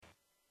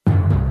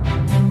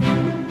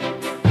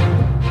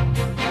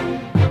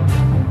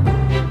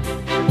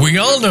We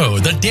all know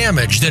the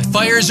damage that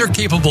fires are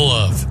capable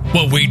of.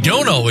 What we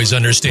don't always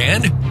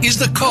understand is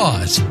the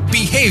cause,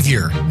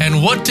 behavior,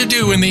 and what to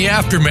do in the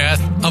aftermath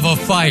of a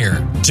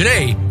fire.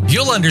 Today,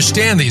 you'll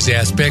understand these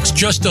aspects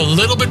just a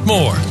little bit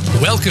more.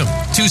 Welcome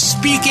to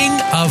Speaking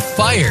of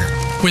Fire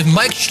with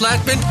Mike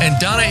Schlattman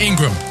and Donna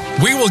Ingram.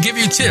 We will give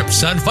you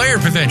tips on fire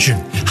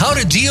prevention, how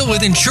to deal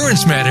with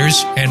insurance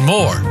matters, and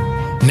more.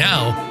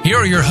 Now, here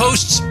are your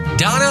hosts,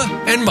 Donna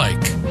and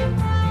Mike.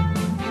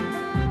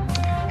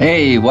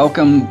 Hey,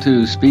 welcome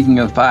to Speaking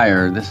of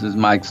Fire. This is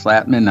Mike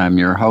Schlattman. I'm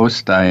your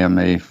host. I am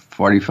a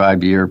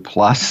 45-year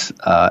plus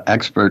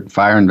expert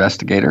fire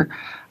investigator.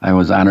 I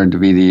was honored to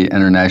be the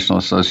International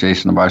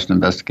Association of Arson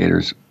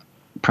Investigators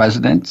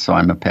president, so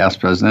I'm a past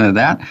president of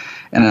that.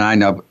 And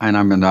I'm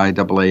an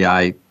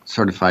IAAI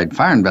certified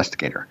fire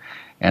investigator.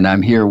 And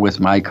I'm here with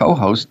my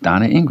co-host,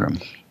 Donna Ingram.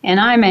 And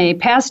I'm a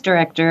past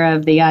director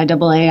of the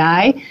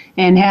IAAI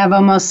and have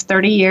almost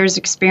 30 years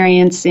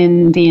experience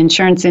in the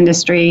insurance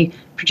industry,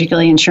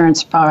 particularly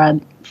insurance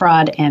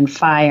fraud and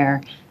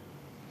fire.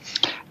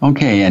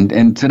 Okay,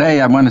 and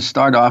today I want to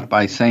start off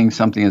by saying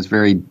something that's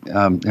very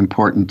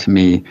important to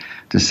me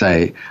to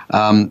say.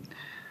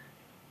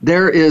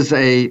 There is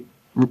a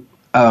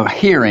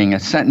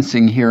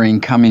sentencing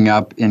hearing coming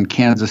up in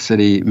Kansas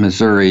City,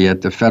 Missouri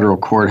at the federal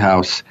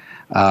courthouse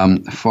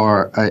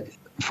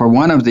for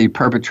one of the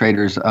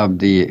perpetrators of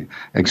the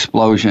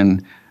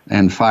explosion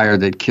and fire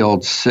that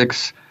killed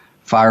 6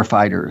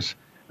 firefighters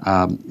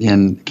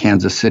in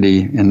Kansas City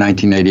in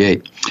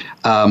 1988.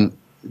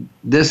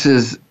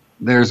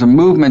 There's a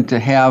movement to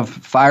have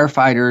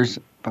firefighters,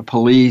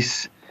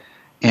 police,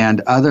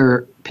 and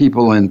other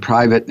people in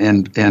private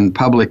and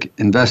public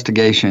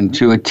investigation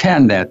to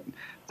attend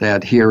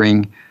that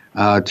hearing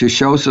to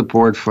show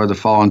support for the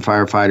fallen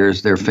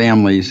firefighters, their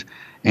families,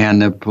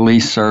 and the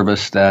police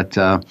service that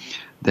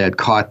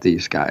caught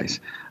these guys.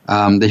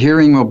 The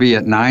hearing will be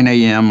at 9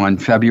 a.m. on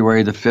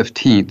February the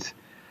 15th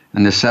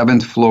in the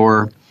 7th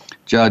floor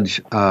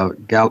Judge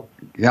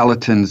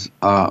Gallatin's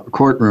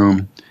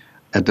courtroom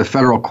at the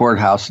federal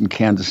courthouse in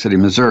Kansas City,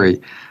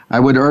 Missouri. I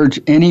would urge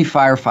any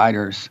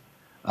firefighters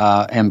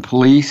and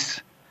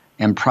police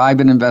and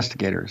private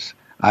investigators.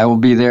 I will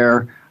be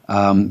there,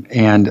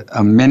 and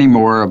many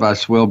more of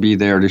us will be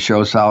there to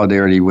show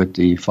solidarity with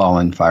the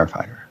fallen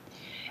firefighter.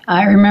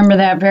 I remember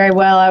that very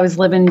well. I was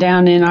living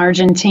down in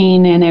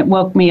Argentina, and it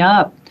woke me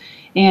up.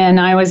 And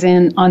I was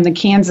on the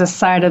Kansas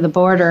side of the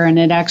border, and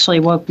it actually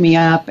woke me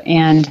up.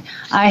 And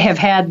I have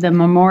had the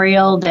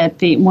memorial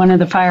that one of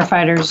the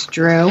firefighters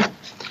drew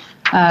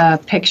a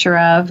picture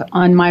of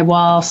on my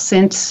wall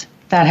since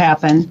that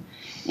happened.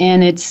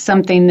 And it's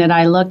something that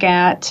I look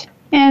at.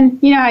 And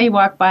you know how you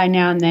walk by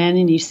now and then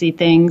and you see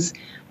things.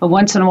 But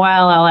once in a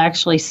while, I'll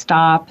actually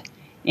stop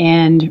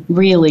and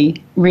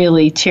really,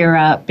 really tear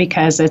up,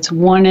 because it's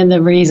one of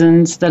the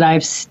reasons that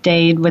I've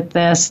stayed with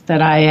this,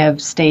 that I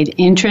have stayed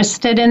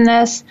interested in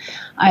this.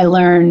 I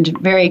learned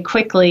very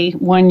quickly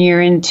 1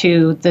 year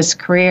into this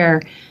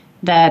career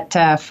that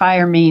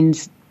fire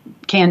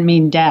can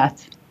mean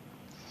death.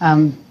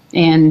 And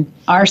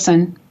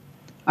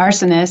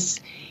arsonists,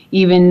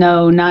 even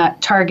though not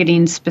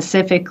targeting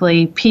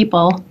specifically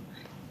people,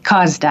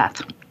 cause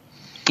death.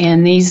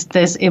 And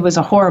it was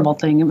a horrible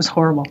thing. It was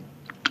horrible.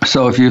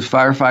 So if you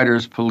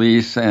firefighters,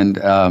 police, and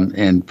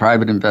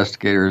private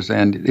investigators,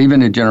 and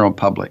even the general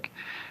public,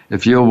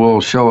 if you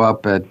will show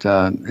up at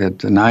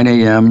 9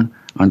 a.m.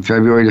 on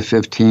February the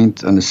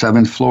 15th on the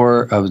 7th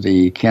floor of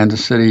the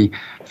Kansas City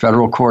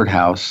Federal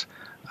Courthouse,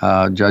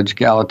 Judge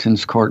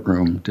Gallatin's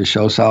courtroom, to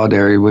show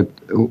solidarity with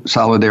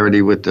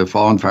the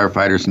fallen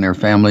firefighters and their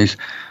families,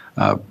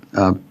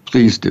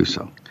 please do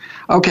so.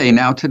 Okay,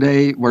 now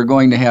today we're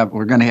going to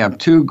have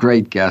 2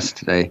 great guests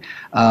today.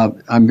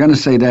 I'm going to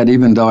say that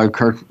even though I've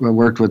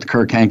worked with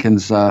Kirk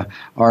Hankins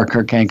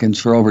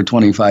for over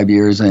 25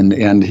 years,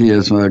 and he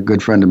is a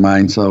good friend of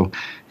mine. So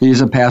he's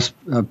a past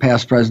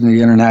president of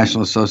the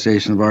International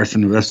Association of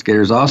Arson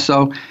Investigators.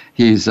 Also,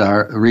 he's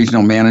our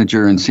regional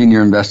manager and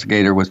senior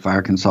investigator with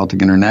Fire Consulting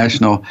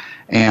International,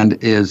 and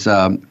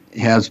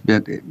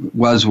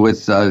was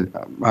with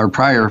our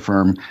prior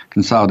firm,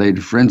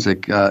 Consolidated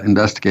Forensic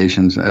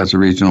Investigations, as a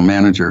regional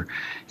manager.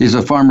 He's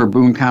a former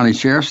Boone County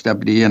Sheriff's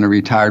deputy and a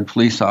retired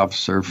police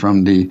officer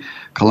from the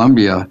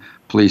Columbia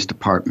Police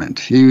Department.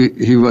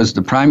 He was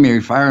the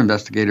primary fire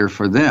investigator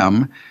for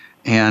them,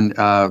 and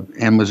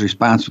was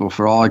responsible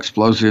for all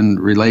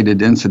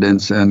explosion-related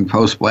incidents and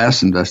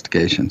post-blast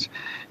investigations.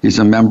 He's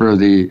a member of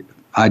the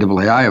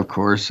IAAI, of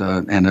course,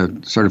 and a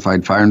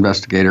certified fire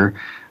investigator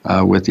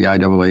with the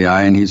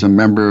IAAI, and he's a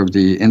member of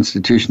the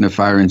Institution of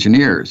Fire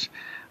Engineers.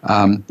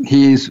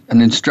 He's an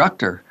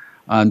instructor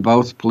on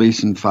both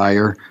police and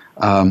fire,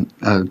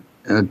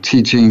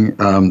 teaching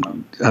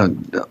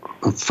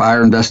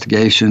fire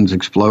investigations,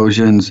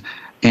 explosions,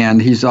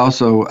 and he's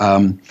also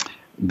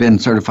been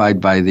certified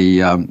by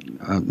the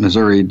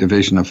Missouri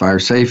Division of Fire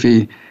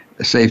Safety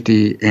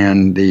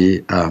and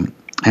the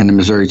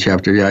Missouri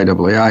chapter of the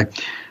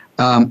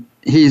IAAI.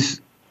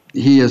 He's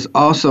he is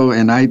also,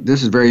 and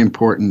this is very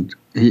important,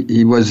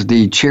 he was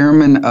the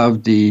chairman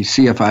of the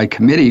CFI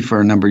committee for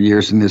a number of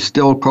years and is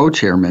still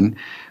co-chairman,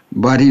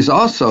 but he's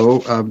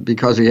also,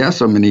 because he has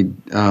so many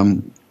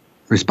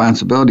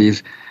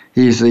responsibilities,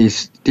 he's the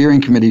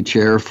steering committee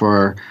chair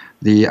for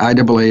the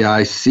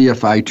IAAI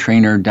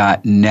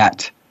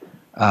CFItrainer.net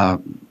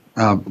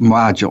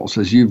modules.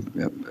 As you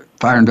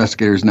fire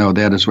investigators know,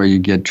 that is where you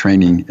get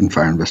training in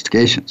fire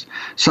investigations.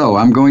 So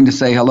I'm going to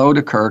say hello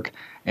to Kirk,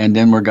 and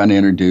then we're going to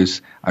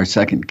introduce our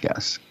second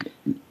guest.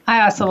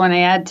 I also want to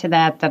add to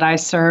that I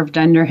served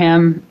under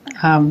him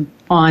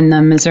on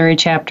the Missouri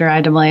chapter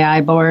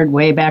IAAI board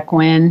way back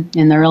when,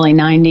 in the early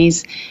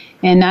 90s.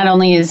 And not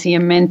only is he a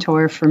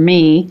mentor for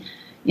me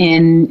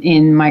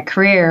in my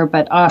career,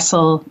 but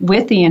also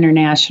with the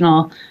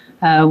International,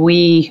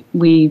 we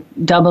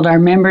doubled our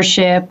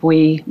membership.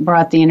 We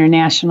brought the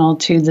International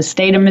to the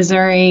state of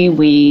Missouri.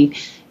 We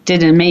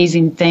did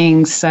amazing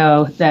things.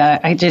 So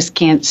I just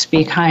can't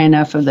speak high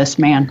enough of this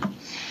man.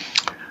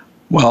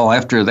 Well,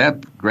 after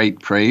that great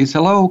praise,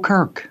 hello,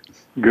 Kirk.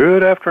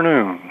 Good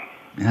afternoon.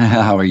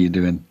 How are you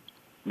doing?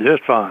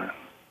 Just fine.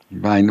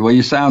 Fine. Well,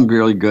 you sound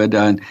really good.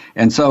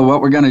 And so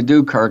what we're going to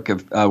do, Kirk,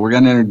 we're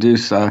going to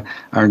introduce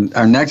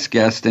our next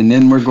guest, and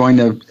then we're going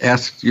to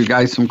ask you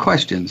guys some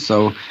questions.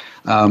 So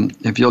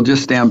if you'll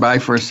just stand by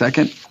for a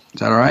second. Is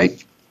that all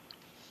right?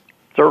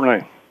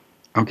 Certainly.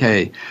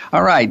 Okay.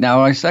 All right.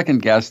 Now our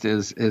second guest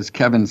is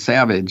Kevin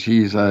Savage.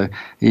 He's an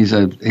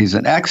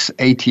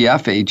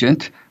ex-ATF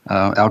agent,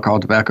 alcohol,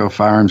 tobacco,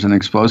 firearms, and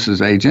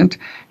explosives agent.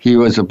 He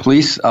was a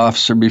police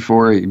officer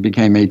before he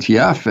became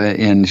ATF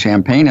in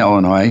Champaign,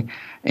 Illinois,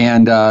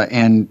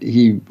 and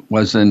he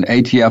was an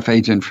ATF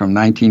agent from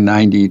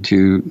 1990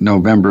 to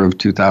November of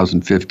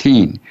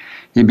 2015.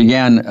 He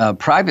began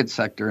private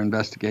sector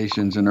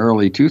investigations in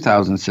early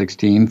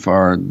 2016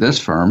 for this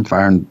firm,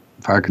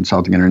 Fire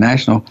Consulting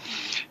International.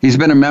 He's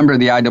been a member of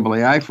the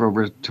IAAI for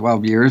over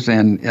 12 years,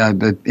 and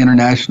the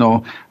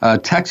International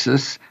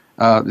Texas,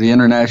 the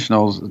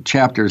International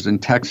chapters in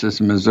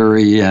Texas,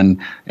 Missouri, and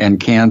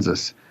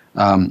Kansas.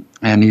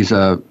 And he's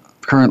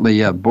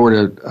currently a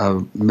board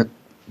of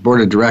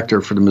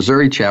director for the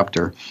Missouri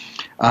chapter.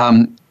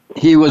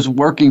 He was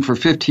working for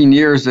 15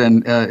 years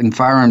in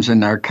firearms and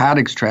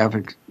narcotics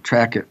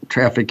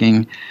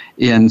trafficking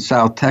in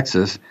South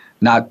Texas,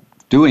 not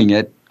doing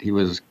it. He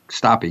was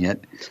stopping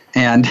it,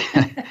 and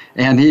he's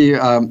an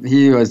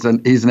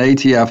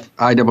ATF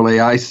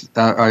IAAI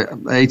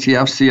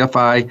ATF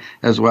CFI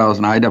as well as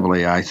an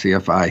IAAI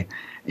CFI,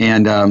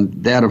 and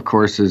that of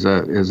course is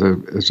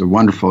a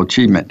wonderful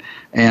achievement.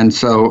 And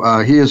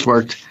so he has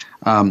worked.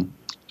 I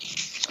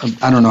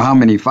don't know how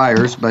many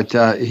fires, but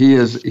he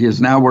is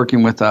now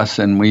working with us,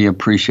 and we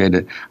appreciate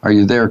it. Are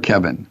you there,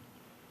 Kevin?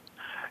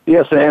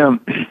 Yes, I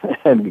am.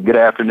 And good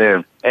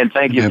afternoon, and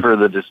thank you for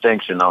the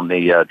distinction on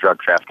the drug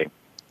trafficking.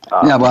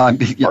 Part of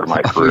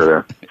my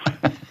career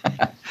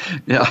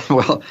there.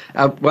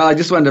 I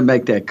just wanted to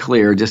make that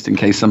clear, just in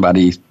case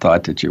somebody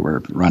thought that you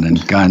were running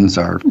guns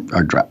or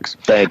drugs.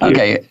 Thank you.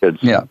 Okay. Good.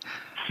 Yeah.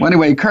 Well,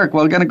 anyway, Kirk,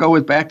 we're going to go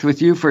back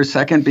with you for a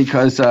second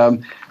because,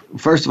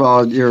 first of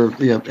all, you're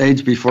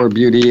age before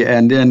beauty,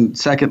 and then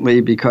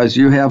secondly, because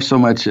you have so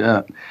much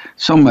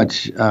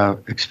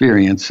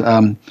experience.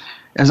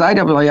 As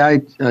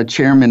IAAI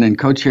chairman and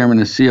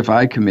co-chairman of the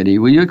CFI committee,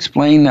 will you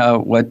explain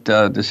what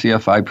the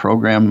CFI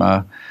program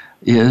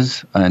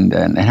is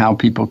and how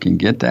people can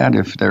get that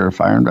if they're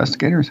fire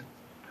investigators?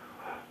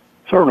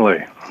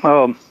 Certainly.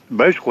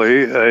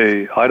 Basically,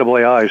 a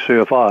IAAI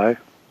CFI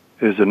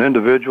is an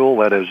individual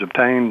that has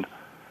obtained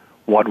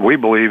what we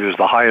believe is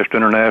the highest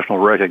international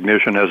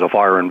recognition as a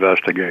fire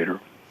investigator.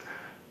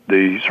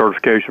 The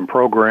certification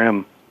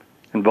program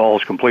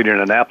involves completing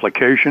an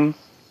application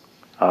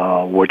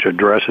which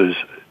addresses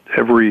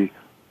every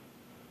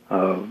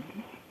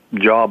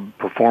job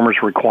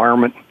performance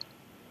requirement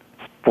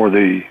for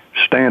the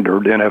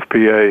standard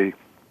NFPA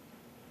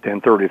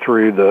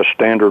 1033, the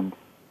standard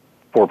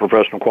for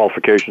professional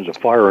qualifications of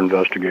fire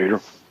investigator.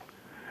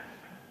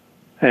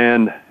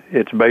 And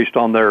it's based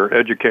on their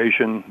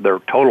education, their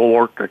total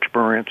work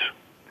experience,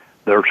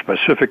 their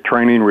specific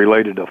training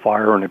related to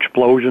fire and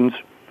explosions,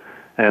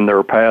 and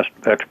their past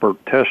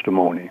expert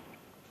testimony.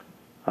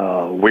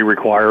 We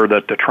require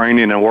that the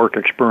training and work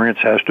experience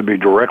has to be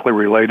directly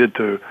related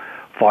to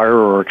fire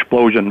or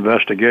explosion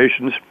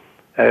investigations,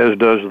 as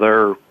does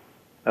their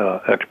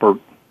expert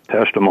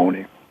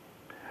testimony.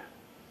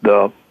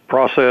 The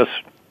process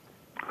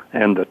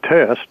and the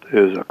test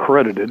is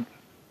accredited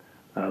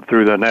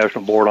through the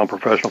National Board on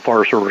Professional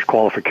Fire Service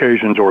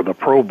Qualifications, or the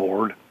PRO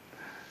Board,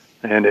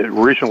 and it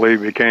recently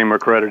became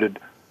accredited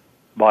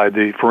by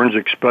the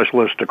Forensic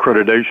Specialist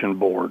Accreditation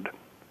Board.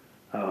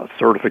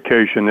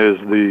 Certification is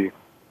the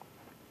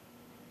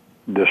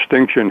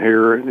distinction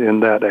here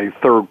in that a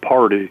third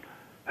party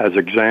has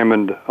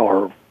examined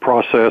our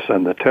process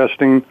and the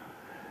testing,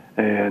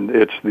 and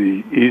it's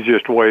the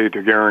easiest way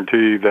to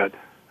guarantee that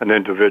an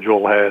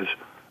individual has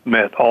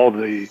met all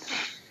the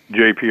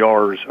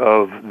JPRs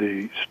of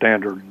the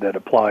standard that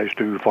applies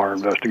to fire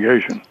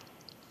investigation.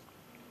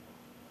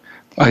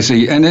 I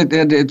see. And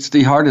it's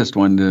the hardest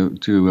one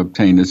to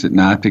obtain, is it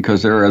not?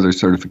 Because there are other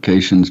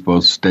certifications,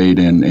 both state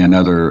and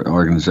other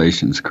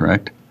organizations,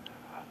 correct?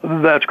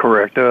 That's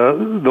correct.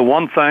 The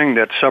one thing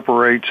that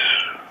separates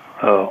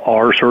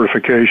our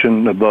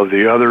certification above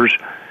the others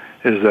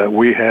is that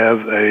we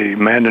have a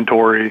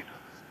mandatory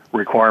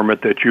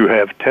requirement that you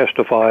have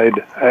testified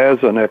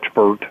as an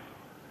expert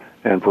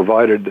and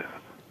provided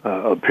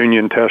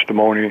opinion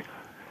testimony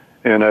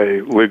in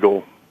a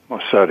legal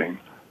setting.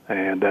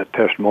 And that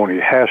testimony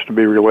has to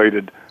be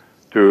related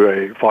to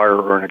a fire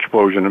or an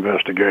explosion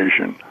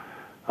investigation.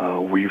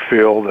 We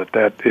feel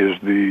that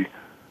is the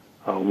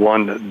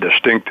one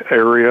distinct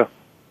area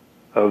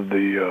of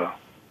the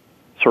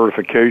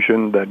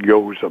certification that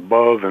goes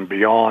above and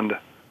beyond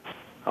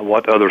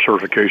what other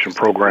certification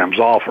programs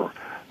offer.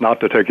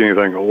 Not to take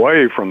anything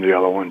away from the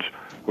other ones,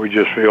 we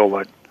just feel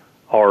that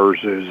ours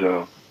is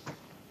a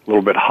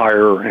little bit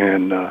higher,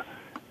 and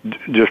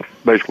just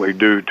basically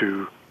due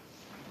to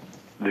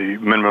the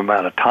minimum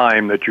amount of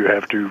time that you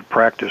have to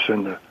practice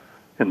in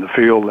the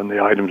field and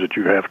the items that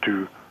you have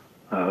to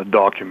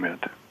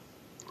document.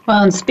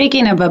 Well, and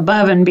speaking of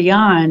above and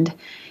beyond,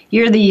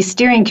 you're the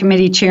steering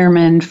committee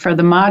chairman for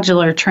the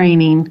modular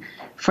training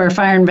for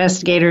fire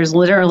investigators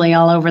literally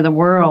all over the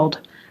world.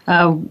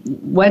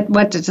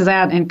 What does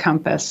that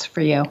encompass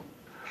for you?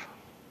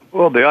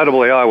 Well, the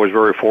IAAI was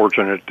very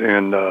fortunate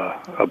in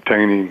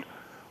obtaining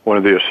one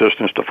of the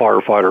Assistance to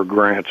Firefighter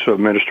grants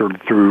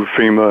administered through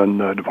FEMA and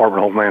the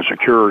Department of Homeland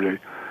Security.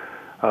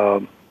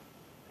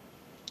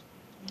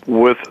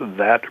 With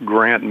that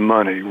grant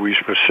money, we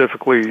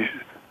specifically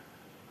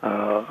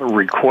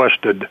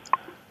requested,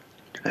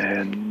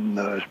 and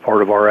as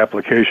part of our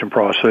application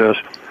process,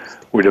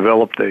 we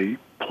developed a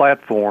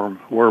platform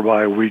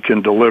whereby we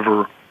can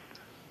deliver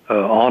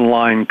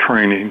online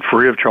training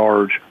free of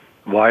charge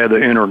via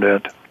the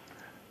internet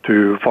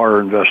to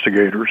fire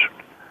investigators.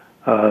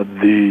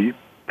 The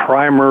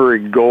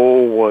primary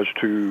goal was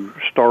to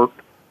start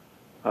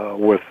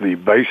with the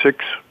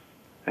basics,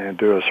 and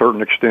to a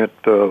certain extent,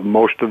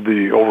 most of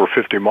the over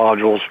 50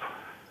 modules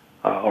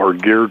are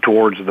geared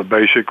towards the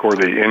basic or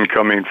the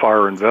incoming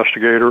fire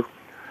investigator.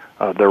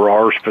 There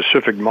are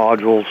specific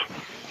modules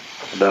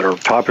that are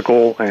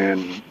topical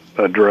and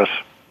address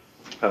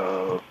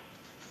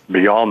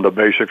beyond the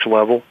basics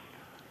level,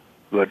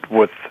 but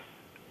with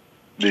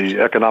the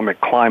economic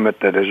climate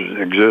that has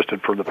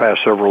existed for the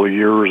past several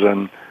years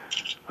and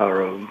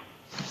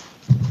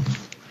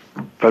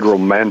federal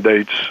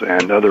mandates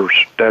and other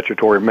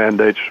statutory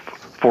mandates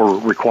for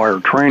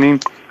required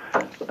training,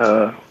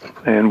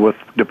 and with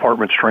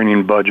departments'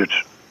 training budgets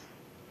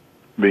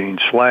being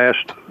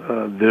slashed,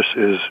 this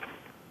is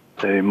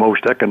the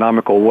most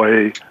economical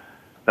way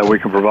that we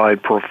can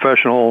provide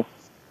professional,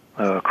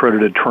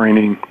 accredited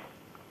training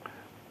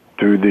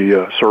to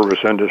the service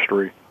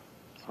industry.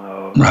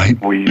 Right.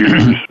 We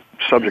use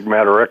subject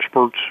matter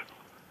experts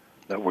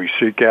that we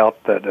seek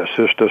out that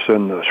assist us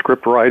in the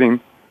script writing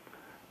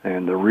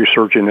and the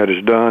researching that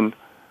is done.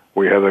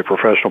 We have a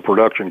professional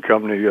production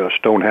company,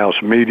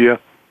 Stonehouse Media,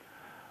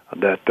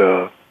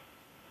 that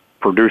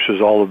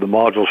produces all of the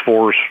modules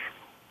for us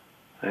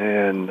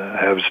and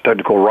has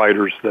technical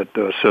writers that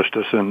assist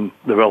us in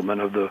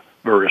development of the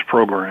various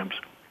programs.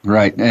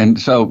 Right, and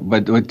so,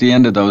 but at the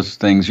end of those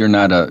things, you're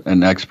not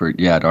an expert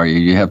yet, are you?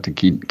 You have to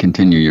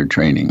continue your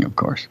training, of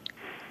course.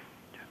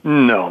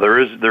 No,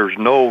 there's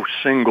no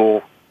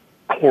single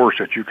course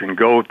that you can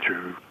go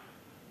to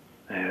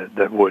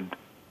that would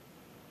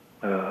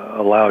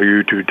allow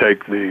you to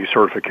take the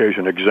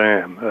certification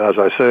exam. As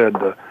I said,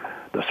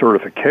 the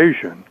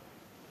certification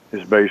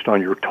is based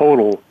on your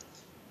total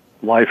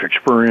life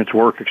experience,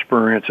 work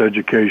experience,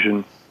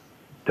 education,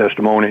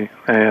 testimony,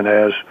 and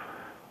as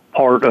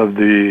part of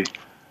the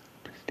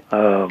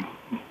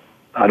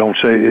I don't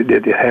say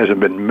it hasn't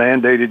been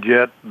mandated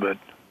yet, but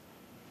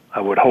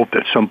I would hope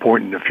that at some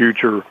point in the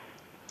future,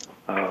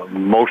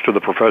 most of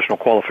the professional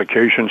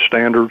qualification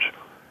standards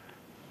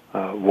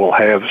will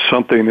have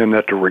something in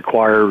that that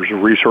requires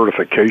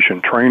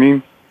recertification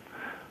training,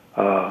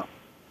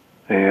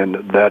 and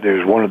that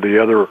is one of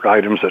the other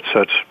items that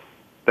sets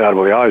the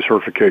IAAI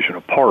certification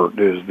apart,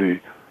 is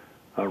the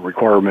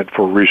requirement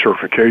for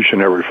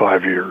recertification every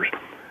 5 years.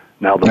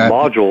 Now, the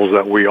modules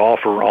that we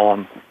offer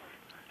on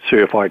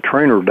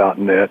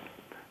CFItrainer.net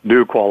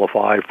do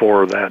qualify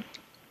for that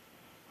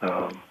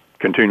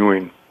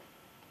continuing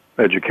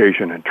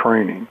education and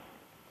training.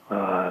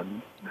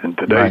 And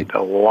to date,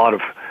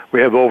 we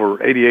have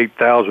over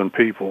 88,000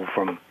 people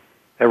from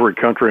every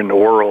country in the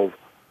world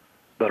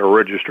that are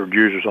registered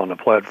users on the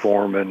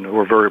platform, and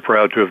we're very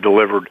proud to have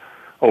delivered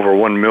over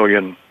 1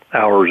 million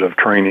hours of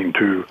training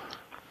to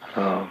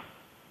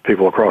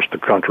people across the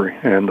country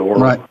and the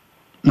world.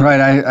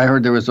 Right. I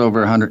heard there was over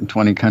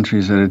 120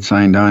 countries that had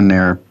signed on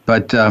there.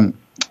 But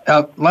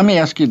let me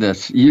ask you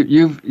this: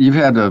 you've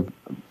had a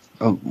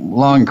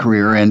long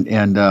career,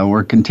 and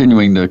we're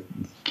continuing to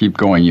keep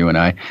going. You and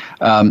I.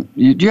 Do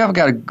you have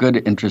got a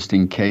good,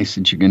 interesting case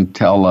that you can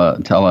tell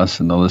us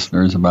and the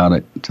listeners about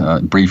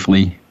it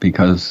briefly?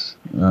 Because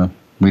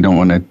we don't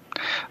want to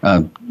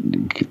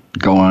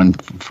go on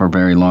for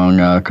very long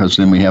because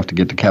then we have to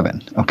get to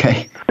Kevin.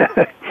 Okay.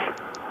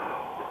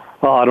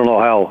 Well, I don't know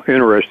how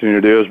interesting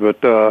it is,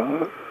 but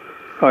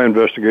I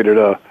investigated.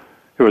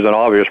 It was an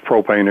obvious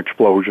propane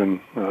explosion.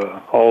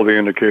 All the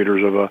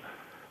indicators of a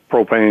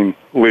propane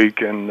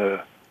leak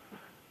and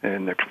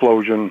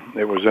explosion.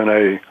 It was in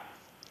a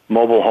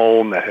mobile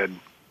home that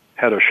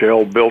had a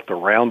shell built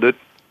around it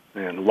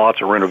and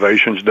lots of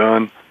renovations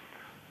done.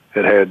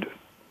 It had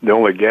the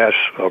only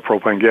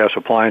propane gas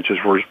appliances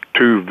were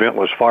 2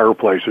 ventless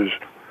fireplaces.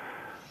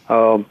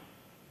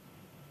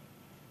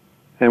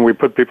 And we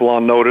put people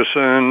on notice,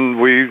 and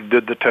we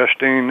did the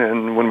testing,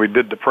 and when we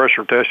did the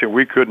pressure testing,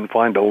 we couldn't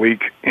find a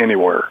leak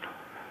anywhere.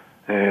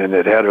 And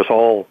it had us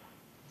all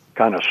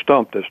kind of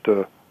stumped as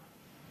to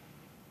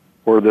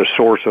where this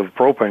source of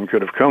propane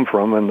could have come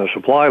from and the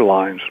supply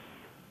lines.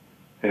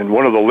 In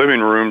one of the living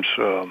rooms,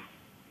 the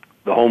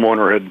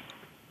homeowner had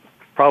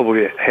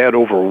probably had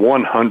over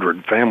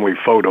 100 family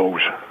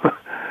photos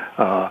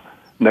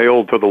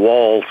nailed to the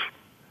walls,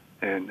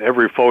 and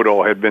every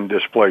photo had been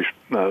displaced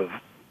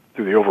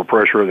through the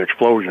overpressure of the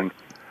explosion.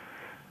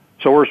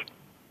 So we're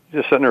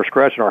just sitting there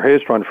scratching our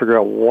heads trying to figure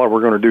out what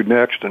we're going to do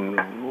next and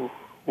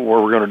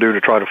what we're going to do to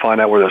try to find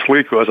out where this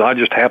leak was. I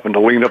just happened to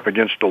lean up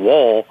against the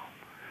wall,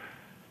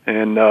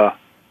 and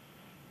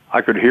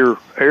I could hear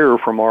air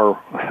from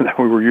that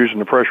we were using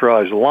the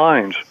pressurized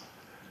lines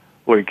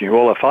leaking.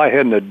 Well, if I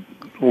hadn't had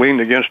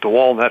leaned against the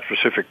wall in that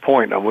specific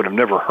point, I would have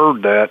never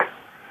heard that.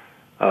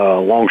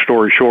 Long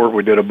story short,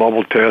 we did a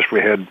bubble test.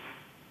 We had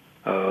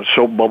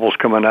soap bubbles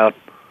coming out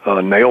a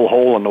nail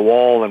hole in the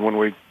wall, and when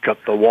we cut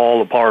the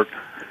wall apart,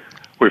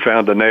 we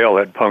found the nail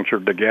had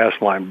punctured the gas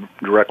line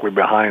directly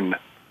behind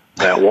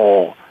that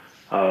wall.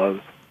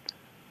 So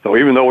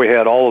even though we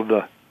had all of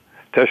the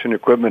testing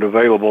equipment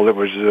available, it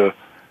was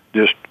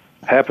just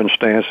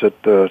happenstance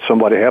that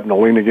somebody happened to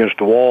lean against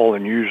the wall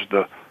and use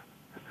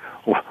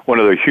one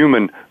of the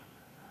human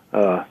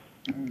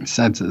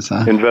senses,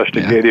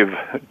 investigative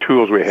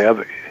tools we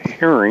have,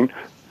 hearing,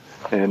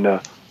 and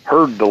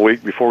heard the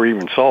leak before we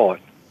even saw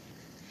it.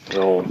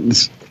 So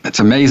it's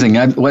amazing.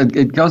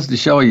 It goes to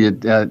show you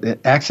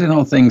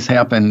accidental things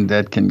happen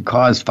that can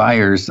cause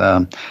fires.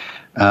 I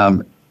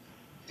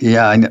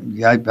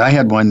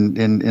had one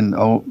in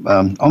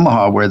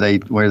Omaha where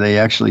they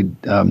actually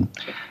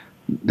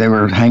they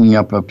were hanging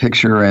up a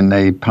picture and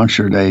they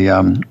punctured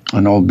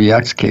an old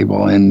BX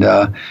cable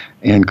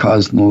and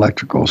caused an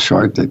electrical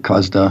short that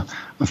caused a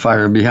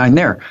fire behind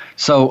there.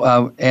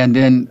 So and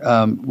then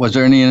was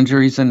there any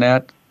injuries in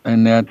that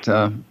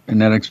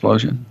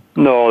explosion?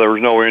 No, there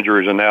was no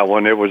injuries in that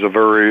one. It was a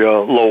very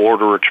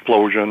low-order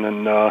explosion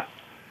and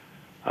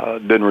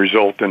didn't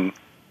result in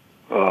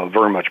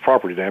very much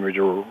property damage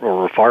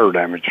or fire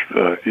damage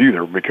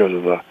either because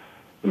of the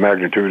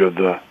magnitude of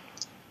the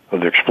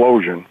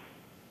explosion.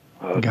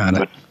 Got it.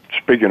 But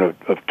speaking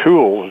of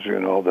tools,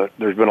 that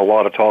there's been a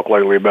lot of talk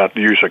lately about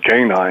the use of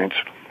canines,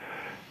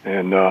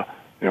 and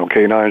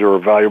canines are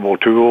valuable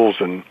tools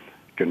and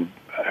can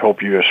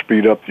help you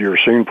speed up your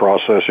scene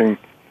processing.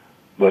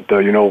 But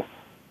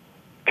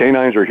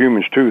canines are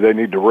humans too. They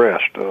need to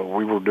rest.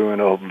 We were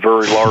doing a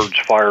very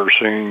large fire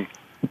scene,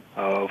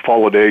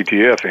 followed the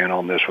ATF in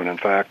on this one, in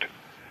fact,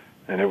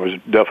 and it was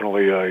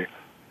definitely a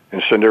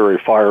incendiary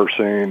fire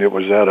scene. It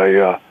was at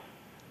a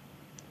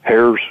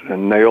hair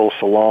and nail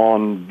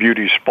salon,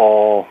 beauty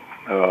spa,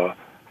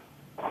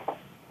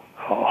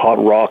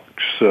 hot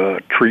rocks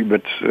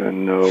treatments,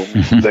 and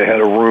they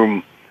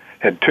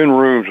had 10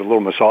 rooms with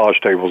little massage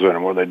tables in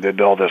them where they did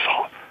all this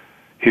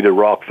heated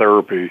rock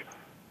therapy.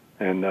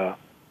 And I'm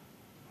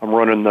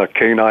running the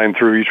canine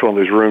through each one of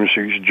these rooms.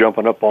 She's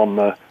jumping up on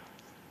the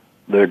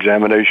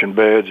examination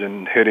beds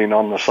and hitting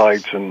on the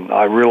sites. And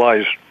I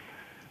realized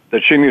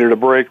that she needed a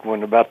break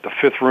when about the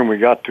 5th room we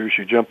got to,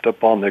 she jumped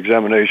up on the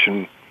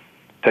examination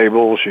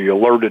table. She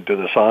alerted to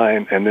the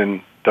sign and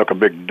then took a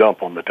big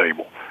dump on the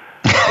table.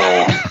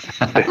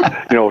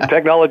 So,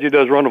 technology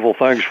does wonderful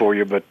things for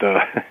you, but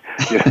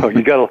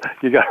you got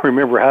to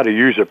remember how to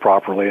use it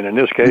properly. And in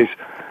this case,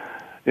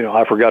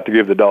 I forgot to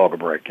give the dog a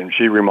break, and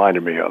she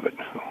reminded me of it.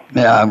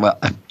 Yeah, well,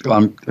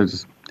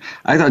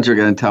 I thought you were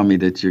going to tell me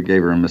that you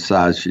gave her a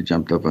massage. She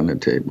jumped up on the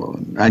table.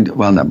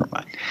 Well, never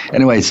mind.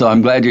 Anyway, so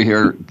I'm glad you're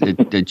here.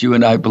 That you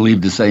and I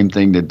believe the same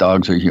thing, that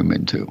dogs are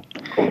human too.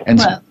 And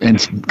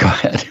go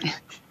ahead.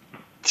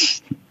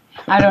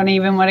 I don't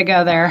even want to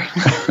go there.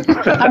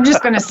 I'm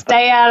just going to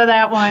stay out of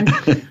that one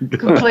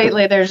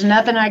completely. There's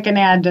nothing I can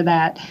add to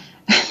that.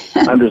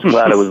 I'm just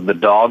glad it was the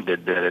dog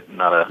that did it,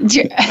 not a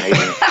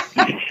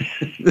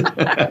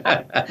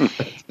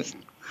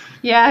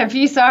Yeah, if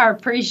you saw our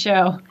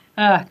pre-show.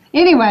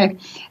 Anyway,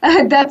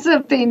 that's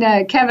something,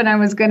 Kevin, I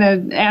was going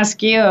to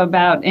ask you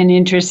about an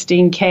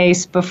interesting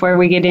case before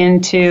we get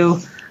into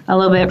a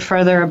little bit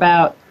further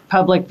about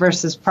public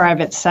versus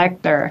private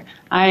sector.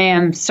 I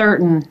am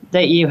certain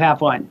that you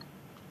have one.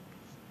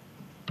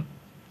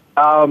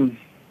 I've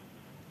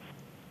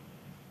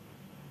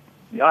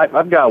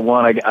got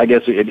one. I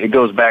guess it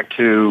goes back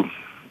to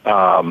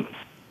kind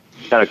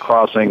of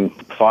crossing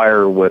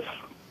fire with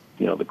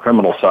the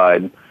criminal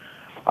side.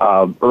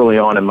 Early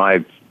on in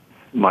my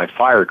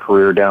fire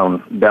career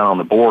down on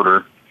the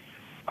border,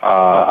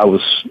 I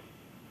was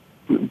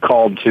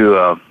called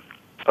to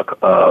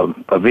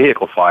a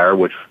vehicle fire,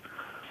 which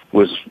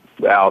was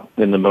out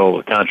in the middle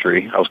of the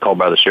country. I was called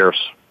by the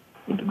sheriff's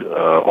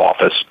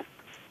office,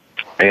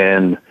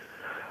 and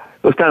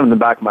it was kind of in the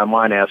back of my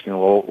mind asking,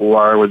 well,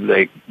 why were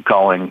they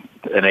calling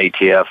an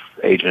ATF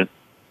agent,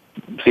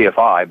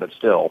 CFI, but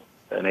still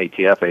an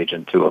ATF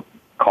agent to a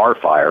car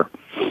fire?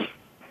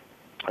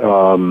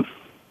 So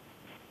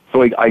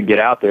I get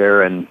out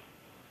there, and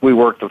we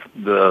worked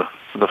the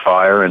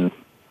fire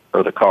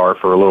or the car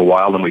for a little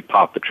while, then we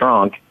popped the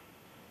trunk,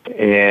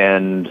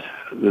 and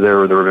there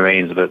were the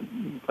remains of it,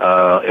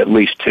 at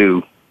least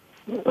 2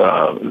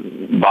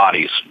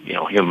 bodies,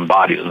 human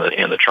bodies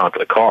in the trunk of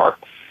the car.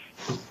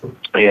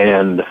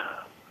 And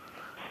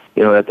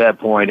at that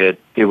point,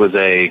 it was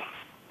a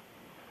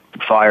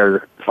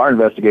fire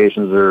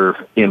investigations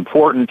are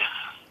important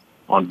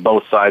on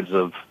both sides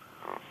of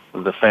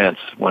the fence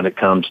when it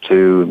comes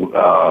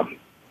to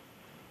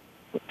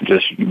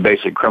just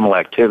basic criminal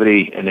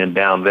activity, and then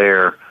down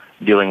there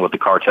dealing with the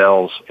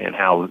cartels and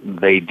how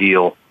they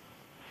deal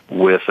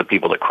with the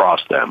people that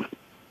cross them.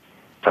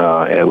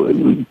 It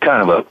was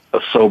kind of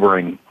a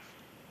sobering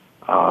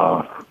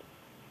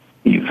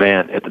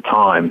event at the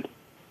time,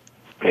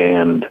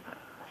 and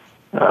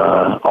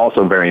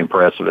also very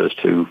impressive as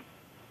to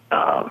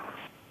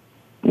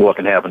what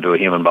can happen to a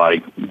human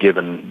body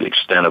given the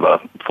extent of a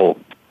full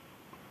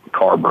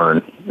car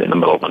burn in the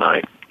middle of the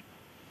night.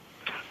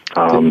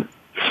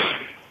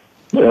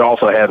 It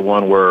also had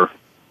one where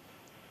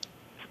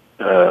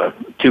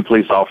 2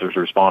 police officers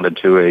responded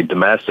to a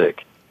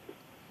domestic,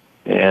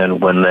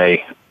 and when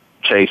they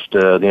chased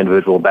the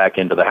individual back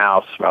into the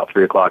house about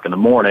 3 o'clock in the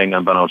morning,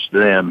 unbeknownst to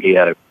them, he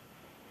had a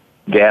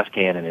gas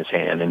can in his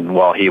hand, and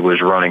while he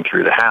was running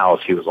through the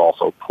house, he was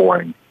also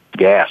pouring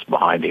gas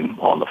behind him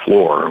on the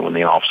floor. And when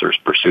the officers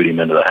pursued him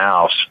into the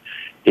house,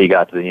 he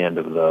got to the end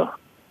of the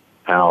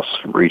house,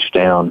 reached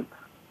down,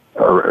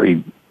 or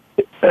he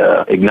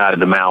ignited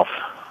the mouth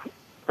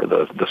or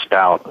the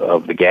spout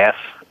of the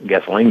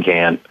gasoline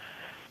can,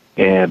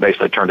 and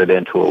basically turned it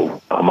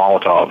into a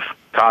Molotov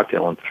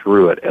cocktail and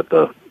threw it at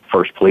the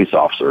first police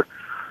officer,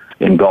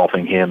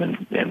 engulfing him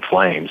in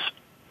flames.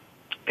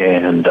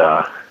 And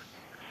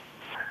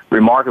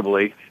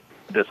remarkably,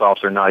 this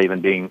officer, not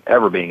even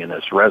ever being in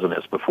this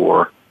residence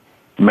before,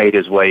 made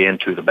his way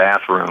into the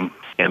bathroom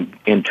and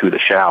into the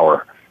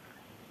shower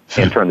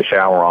and turned the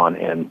shower on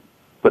and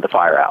put the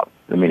fire out.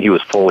 I mean, he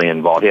was fully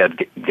involved. He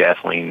had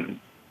gasoline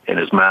in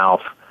his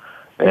mouth,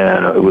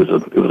 and it was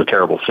a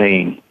terrible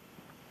scene.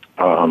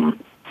 But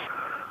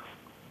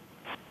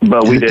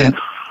we did,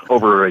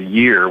 over a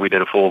year, we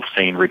did a full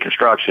scene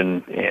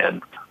reconstruction,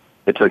 and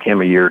it took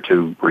him a year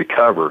to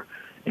recover.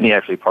 And he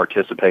actually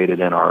participated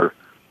in our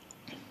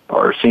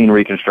scene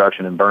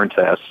reconstruction and burn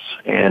tests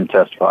and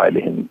testified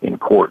in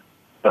court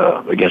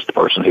against the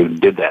person who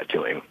did that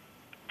to him.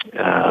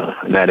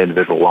 And that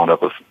individual wound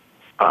up with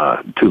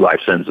 2 life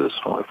sentences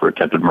for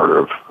attempted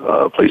murder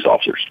of police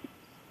officers.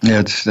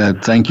 Yeah,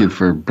 thank you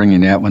for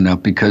bringing that one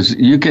up, because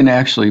you can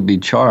actually be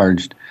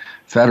charged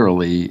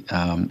federally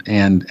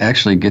and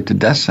actually get the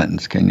death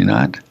sentence, can you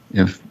not?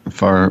 If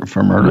for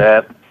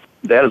murder.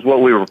 That is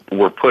what we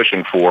were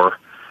pushing for,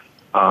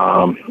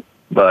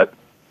 but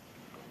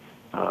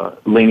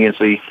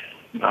leniency.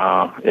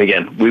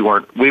 Again, we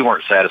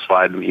weren't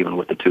satisfied even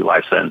with the 2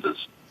 life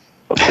sentences,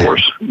 of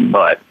course,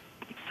 but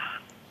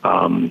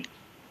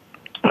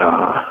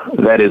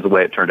that is the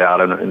way it turned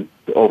out, and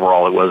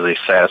overall it was a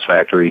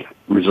satisfactory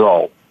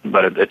result.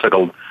 But it took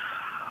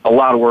a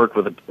lot of work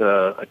with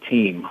a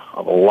team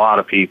of a lot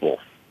of people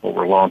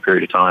over a long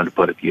period of time to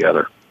put it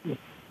together.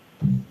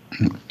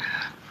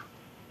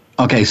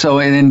 Okay, so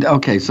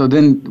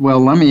then, well,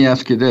 let me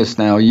ask you this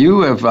now.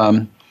 You have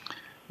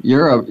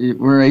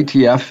we're an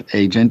ATF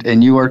agent,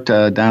 and you worked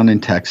down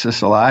in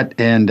Texas a lot,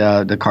 and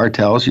the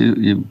cartels,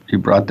 you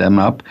brought them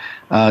up.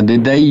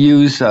 Did they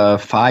use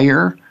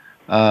fire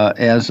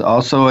as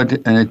also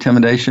an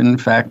intimidation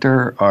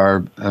factor,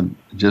 or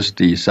just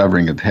the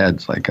severing of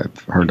heads, like I've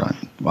heard on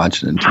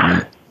watching it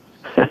TV?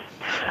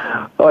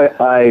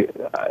 I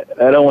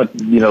don't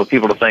want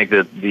people to think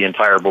that the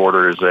entire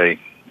border is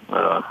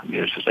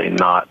it's just a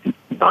not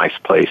nice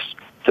place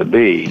to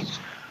be.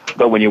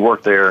 But when you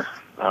work there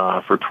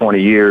for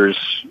 20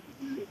 years,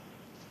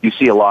 you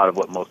see a lot of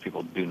what most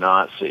people do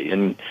not see.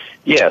 And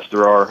yes,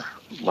 there are,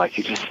 like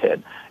you just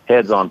said,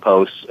 heads on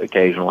posts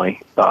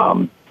occasionally.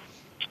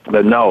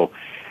 But no,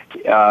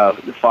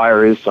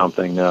 fire is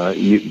something.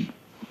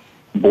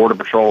 Border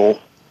Patrol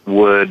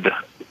would,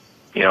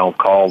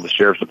 call the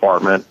Sheriff's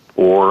Department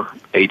or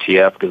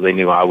ATF because they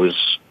knew I was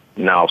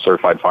now a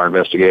certified fire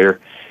investigator,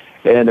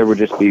 and there would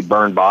just be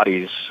burned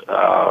bodies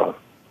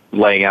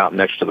laying out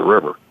next to the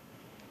river.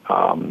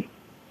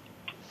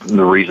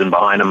 The reason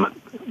behind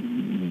them,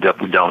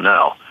 we don't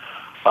know.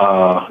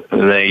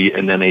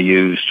 And then they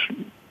used.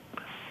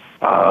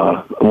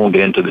 I won't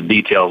get into the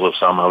details of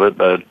some of it,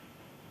 but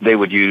they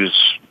would use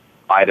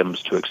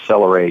items to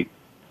accelerate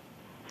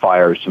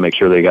fires to make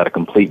sure they got a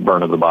complete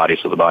burn of the body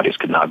so the bodies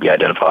could not be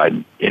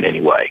identified in any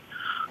way.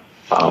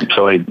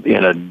 So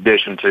in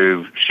addition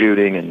to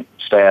shooting and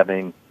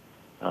stabbing,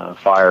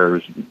 fire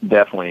is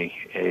definitely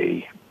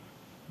a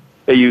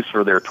use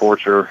for their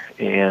torture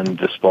and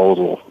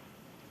disposal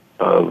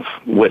of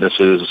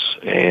witnesses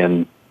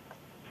and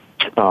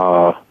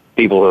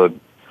people who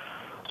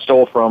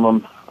stole from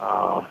them,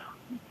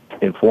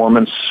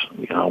 informants.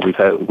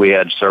 We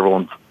had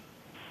several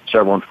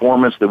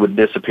informants that would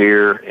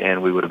disappear,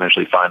 and we would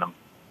eventually find them.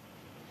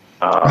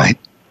 Right.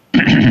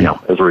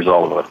 As a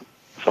result of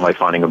somebody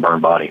finding a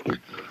burned body.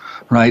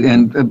 Right,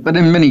 but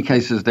in many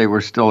cases they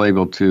were still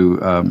able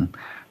to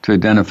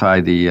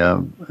identify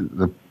the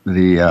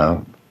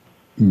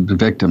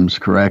victims,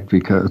 correct?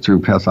 Because through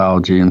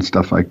pathology and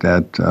stuff like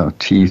that,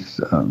 teeth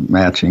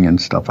matching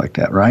and stuff like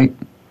that, right?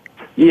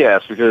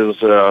 Yes,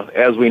 because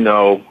as we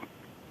know,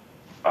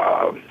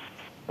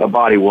 a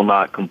body will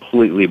not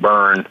completely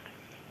burn,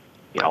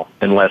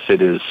 unless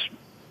it is,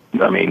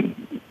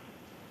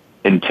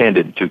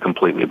 intended to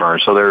completely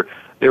burn. So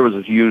there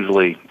was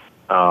usually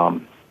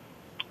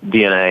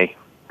DNA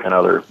and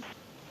other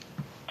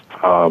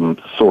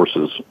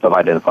sources of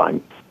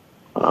identifying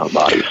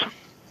bodies.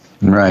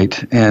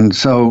 Right, and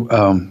so,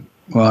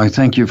 I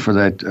thank you for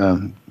that.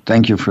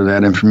 Thank you for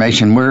that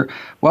information.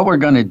 What we're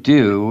going to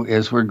do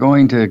is we're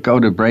going to go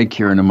to break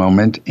here in a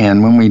moment,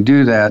 and when we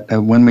do that,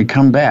 when we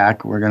come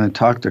back, we're going to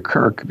talk to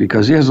Kirk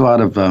because he has a lot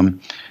of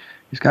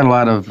he's got a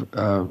lot of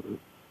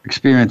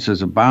experience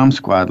as a bomb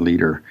squad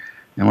leader,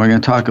 and we're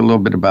going to talk a little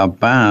bit about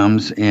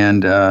bombs,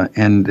 and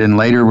then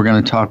later we're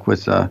going to talk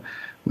with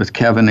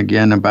Kevin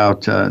again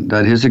about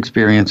that his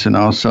experience, and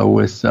also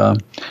with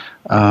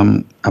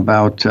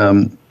about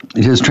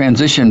his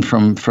transition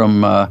from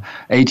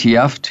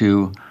ATF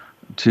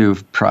to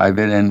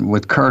private, and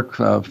with Kirk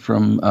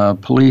from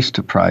police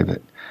to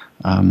private.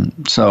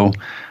 So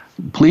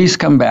please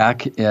come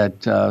back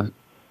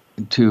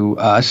to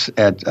us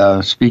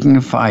at Speaking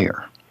of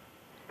Fire.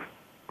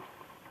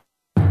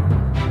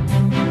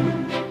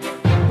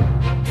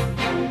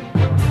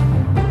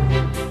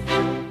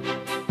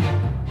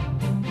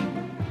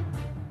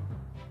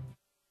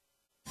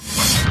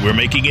 We're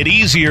making it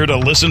easier to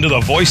listen to the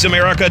Voice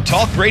America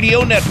Talk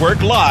Radio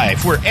Network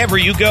live wherever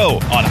you go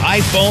on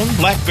iPhone,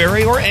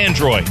 BlackBerry, or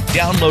Android.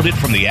 Download it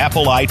from the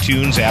Apple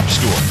iTunes App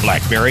Store,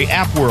 BlackBerry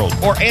App World,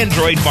 or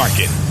Android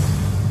Market.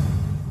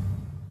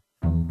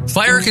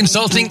 Fire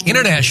Consulting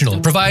International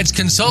provides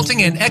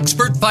consulting and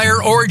expert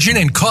fire origin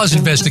and cause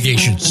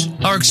investigations.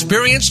 Our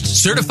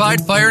experienced,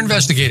 certified fire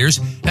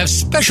investigators have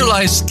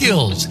specialized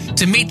skills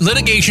to meet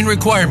litigation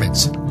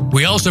requirements.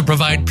 We also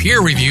provide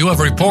peer review of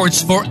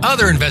reports for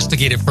other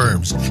investigative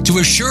firms to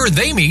assure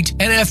they meet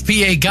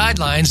NFPA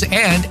guidelines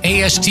and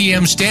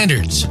ASTM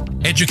standards.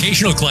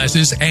 Educational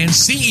classes and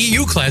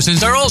CEU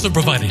classes are also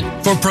provided.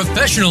 For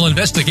professional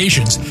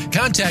investigations,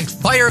 contact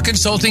Fire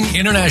Consulting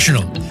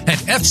International at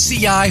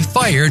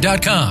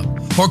fcifire.com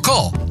or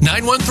call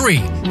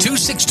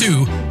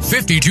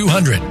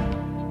 913-262-5200.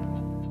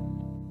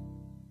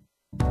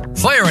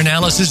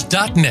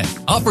 FireAnalysis.net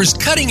offers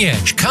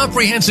cutting-edge,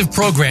 comprehensive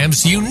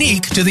programs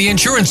unique to the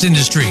insurance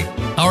industry.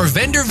 Our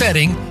vendor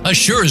vetting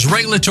assures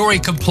regulatory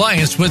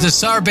compliance with the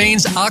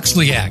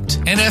Sarbanes-Oxley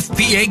Act,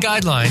 NFPA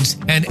guidelines,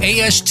 and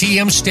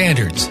ASTM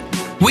standards.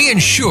 We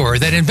ensure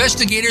that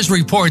investigators'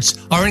 reports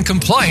are in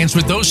compliance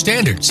with those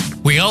standards.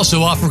 We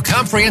also offer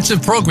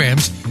comprehensive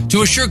programs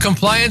to assure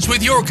compliance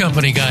with your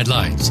company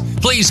guidelines.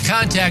 Please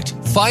contact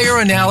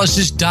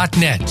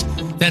FireAnalysis.net.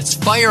 That's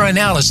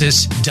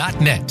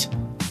FireAnalysis.net.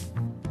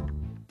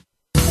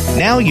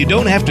 Now you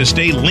don't have to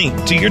stay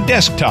linked to your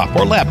desktop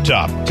or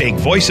laptop. Take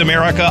Voice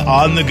America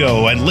on the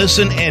go and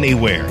listen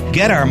anywhere.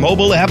 Get our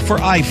mobile app for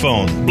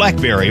iPhone,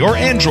 BlackBerry, or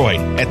Android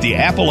at the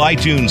Apple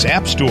iTunes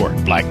App Store,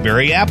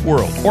 BlackBerry App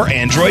World, or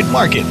Android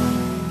Market.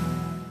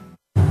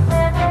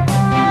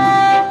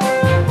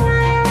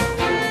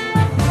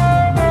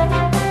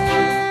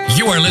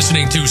 You are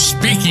listening to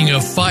Speaking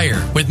of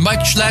Fire with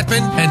Mike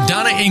Schlattman and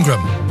Donna Ingram.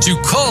 To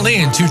call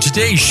in to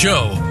today's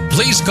show,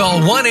 please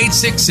call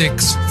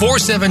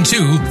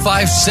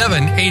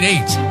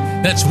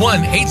 1-866-472-5788. That's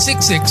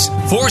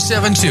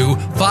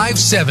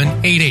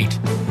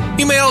 1-866-472-5788.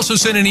 You may also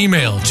send an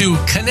email to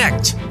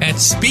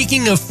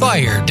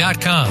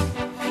connect@speakingoffire.com.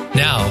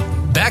 Now,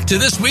 back to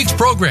this week's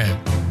program.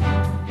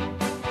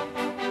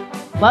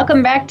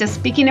 Welcome back to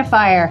Speaking of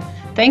Fire.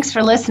 Thanks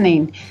for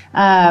listening.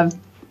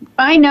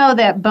 I know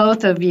that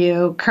both of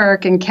you,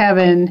 Kirk and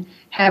Kevin,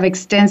 have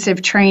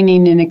extensive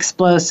training in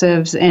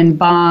explosives and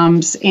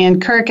bombs.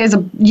 And Kirk,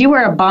 you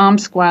were a bomb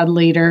squad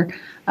leader.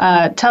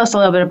 Tell us a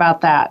little bit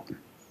about that.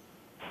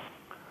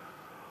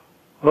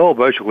 Well,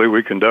 basically,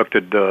 we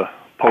conducted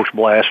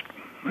post-blast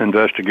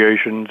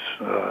investigations,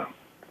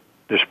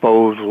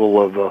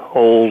 disposal of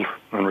old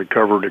and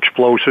recovered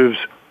explosives.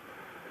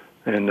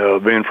 And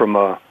being from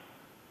a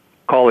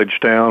college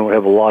town, we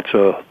have lots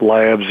of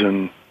labs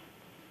and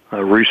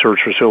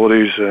research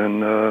facilities,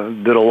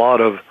 and did a lot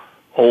of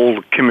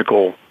old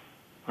chemical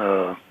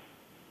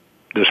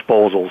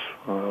disposals.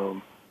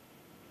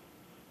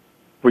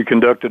 We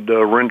conducted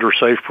render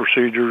safe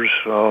procedures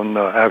on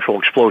actual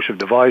explosive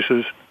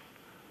devices.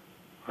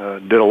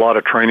 Did a lot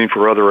of training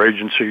for other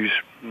agencies,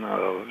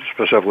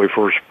 specifically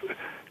for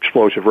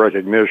explosive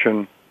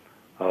recognition,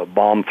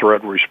 bomb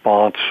threat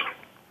response,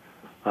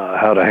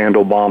 how to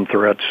handle bomb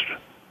threats.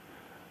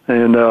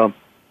 And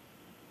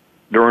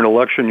during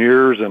election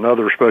years and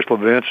other special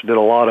events, did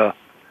a lot of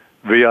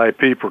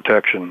VIP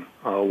protection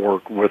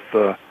work with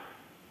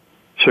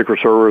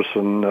Secret Service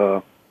and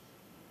the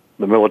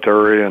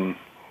military and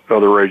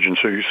other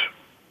agencies,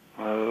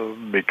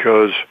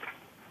 because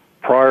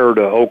prior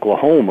to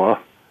Oklahoma,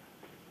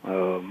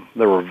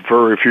 there were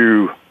very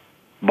few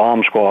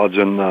bomb squads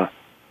in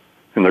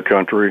the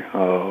country. A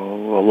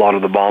lot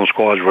of the bomb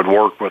squads would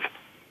work with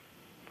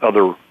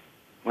other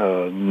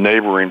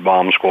neighboring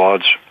bomb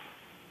squads.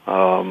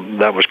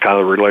 That was kind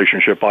of the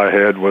relationship I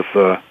had with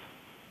the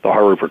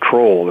Highway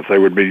Patrol. If they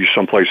would be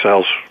someplace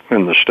else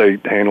in the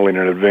state handling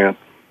an event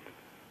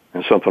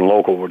and something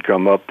local would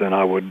come up, then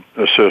I would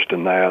assist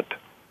in that.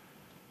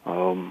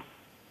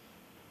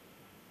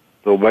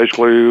 So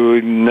basically,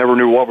 we never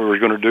knew what we were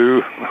going to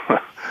do.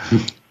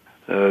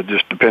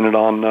 Just depended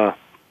on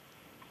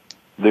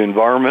the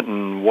environment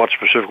and what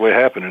specifically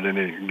happened at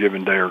any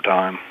given day or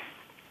time.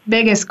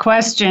 Biggest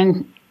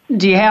question,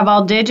 do you have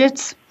all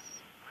digits?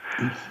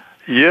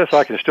 Yes,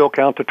 I can still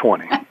count to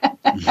 20.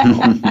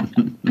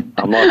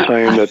 I'm not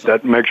saying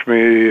that makes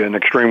me an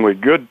extremely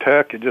good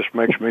tech. It just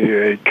makes me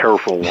a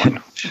careful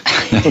one.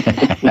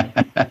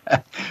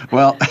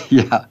 Well,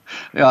 yeah.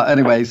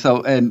 Anyway,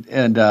 so and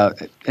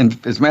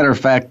as a matter of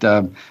fact,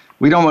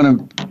 we don't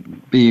want to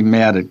be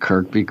mad at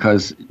Kirk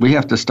because we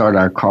have to start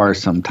our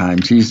cars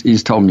sometimes.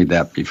 He's told me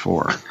that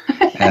before,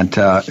 and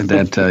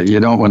that you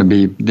don't want to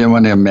be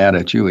mad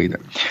at you either.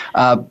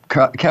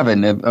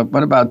 Kevin,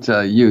 what about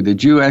you?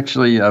 Did you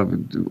actually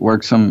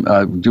work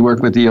did you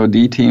work with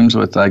EOD teams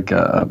with like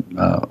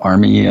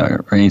Army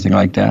or anything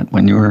like that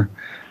when you were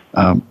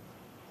at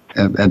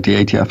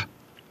the ATF?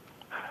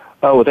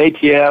 With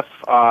ATF,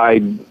 I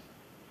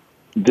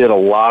did a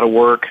lot of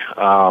work.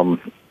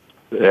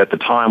 At the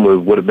time, we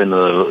would have been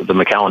the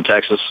McAllen,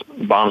 Texas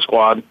bomb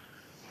squad.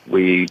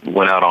 We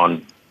went out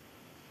on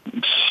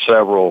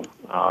several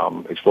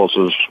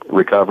explosives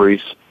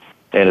recoveries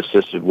and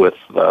assisted with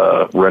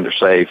render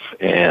safe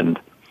and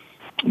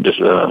just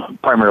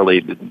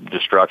primarily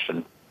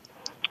destruction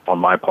on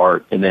my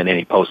part, and then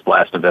any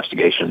post-blast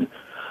investigation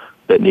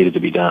that needed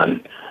to be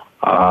done.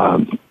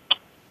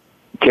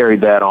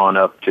 Carried that on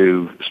up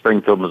to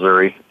Springfield,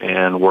 Missouri,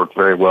 and worked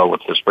very well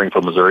with the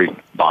Springfield, Missouri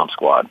bomb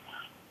squad.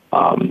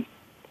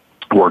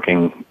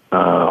 Working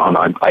on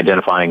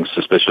identifying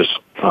suspicious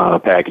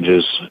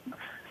packages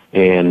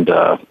and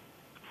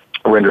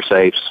render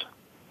safes,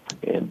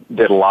 and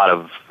did a lot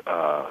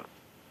of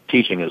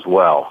teaching as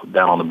well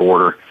down on the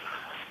border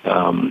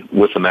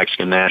with the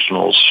Mexican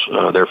nationals,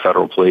 their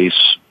federal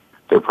police,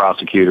 their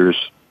prosecutors,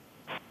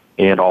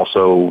 and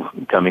also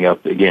coming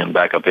up again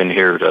back up in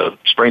here to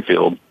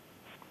Springfield,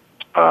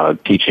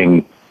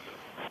 teaching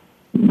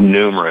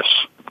numerous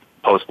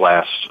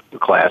post-blast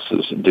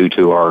classes due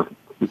to our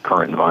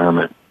current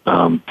environment.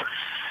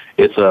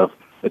 It's a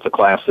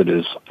class that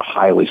is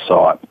highly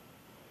sought,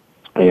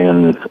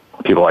 and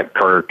people like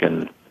Kirk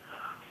and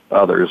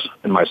others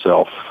and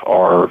myself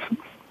are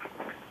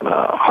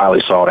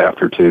highly sought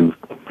after to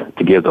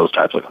give those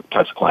types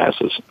of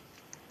classes.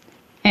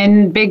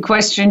 And big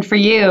question for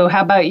you,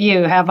 how about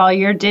you? Have all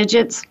your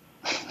digits?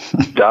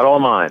 Got all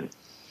mine.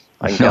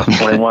 I can count to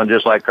 21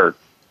 just like Kirk.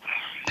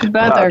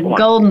 Both are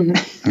golden.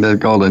 They're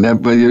golden,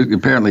 but you're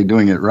apparently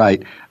doing it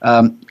right.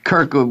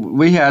 Kirk,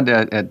 we had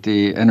at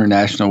the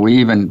International, we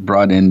even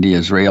brought in the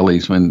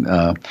Israelis when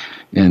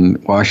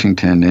in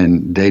Washington,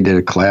 and they did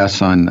a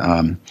class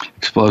on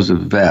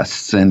explosive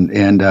vests. And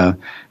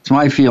it's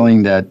my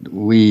feeling that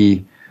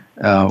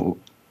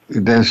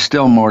there's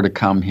still more to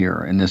come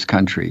here in this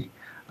country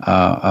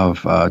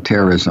of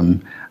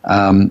terrorism.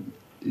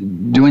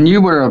 When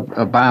you were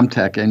a bomb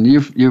tech, and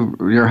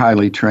you're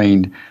highly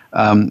trained,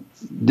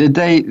 did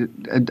they?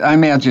 I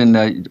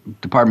imagine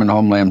Department of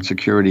Homeland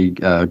Security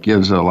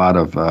gives a lot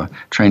of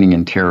training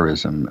in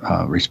terrorism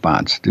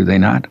response. Do they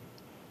not?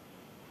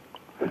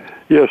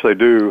 Yes, they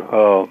do.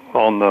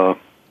 On the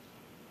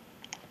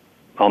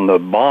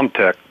bomb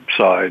tech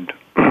side,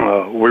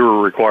 we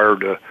were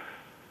required to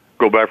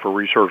go back for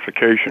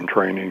recertification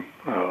training,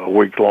 a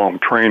week-long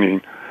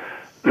training.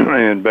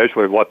 And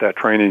basically what that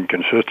training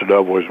consisted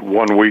of was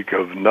 1 week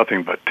of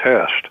nothing but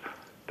test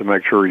to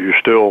make sure you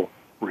still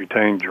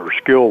retained your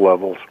skill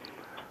levels.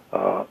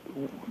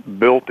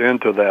 Built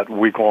into that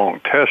week-long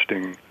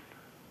testing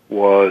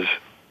was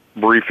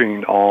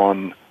briefing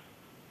on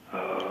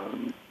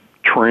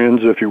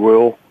trends, if you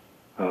will.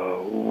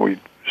 We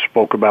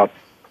spoke about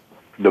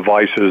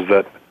devices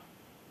that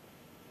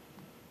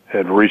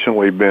had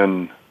recently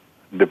been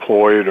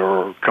deployed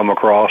or come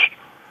across,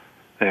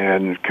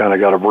 and kind of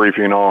got a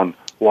briefing on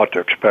what to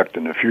expect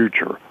in the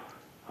future.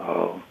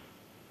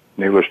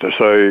 Needless to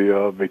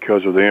say,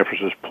 because of the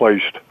emphasis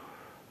placed,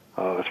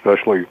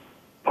 especially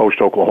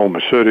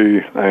post-Oklahoma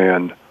City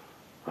and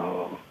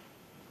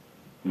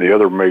the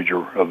other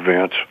major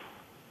events,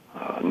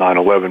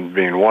 9/11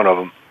 being one of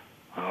them,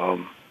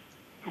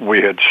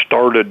 we had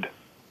started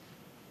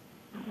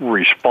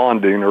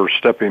responding or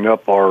stepping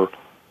up our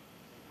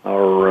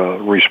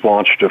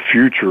response to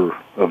future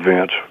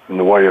events in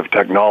the way of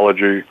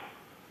technology,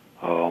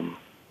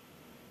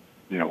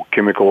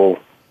 chemical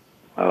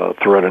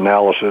threat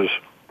analysis,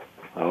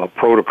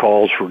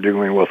 protocols for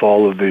dealing with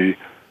all of the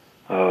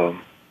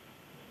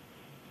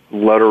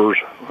letters,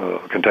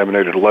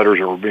 contaminated letters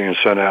that were being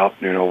sent out,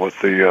 with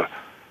the,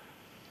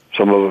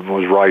 some of it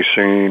was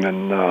ricin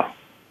and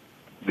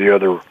the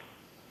other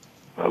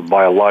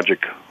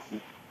biological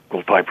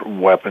type of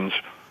weapons.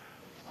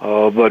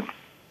 But,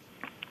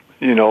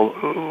 kind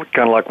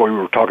of like what we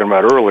were talking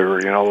about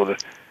earlier,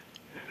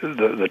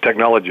 the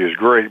technology is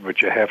great,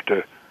 but you have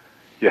to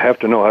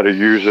know how to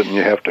use it, and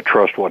you have to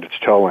trust what it's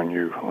telling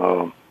you.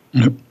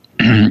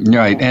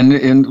 Right,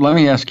 and let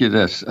me ask you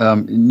this: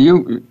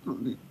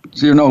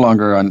 you're no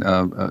longer on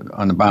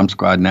the bomb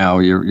squad now.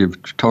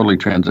 You've totally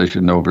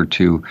transitioned over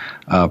to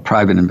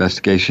private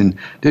investigation.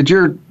 Did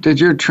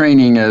your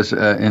training as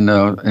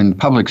in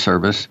public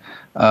service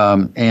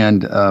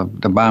and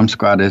the bomb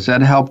squad, has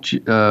that helped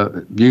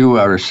you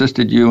or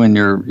assisted you in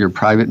your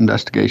private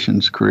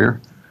investigations career?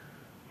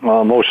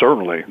 Most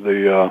certainly.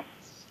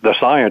 The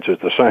science is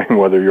the same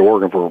whether you're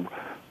working for a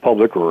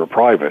public or a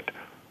private.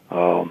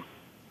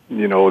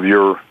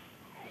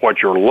 What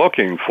you're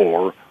looking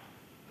for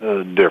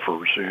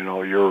differs.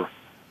 Your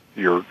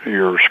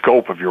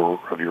scope of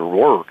your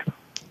work.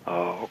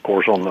 Of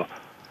course, on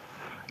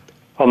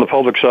the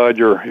public side,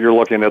 you're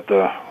looking at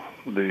the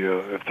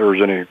if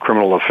there's any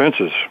criminal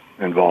offenses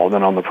involved,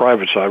 and on the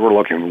private side, we're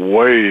looking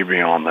way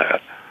beyond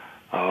that.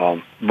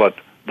 But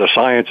the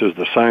science is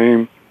the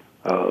same.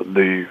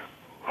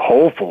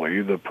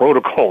 Hopefully the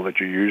protocol that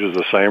you use is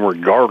the same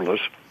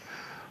regardless.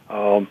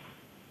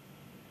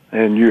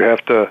 And you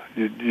have to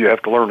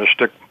learn to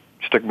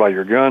stick by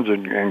your guns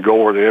and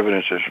go where the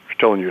evidence is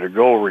telling you to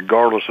go,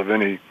 regardless of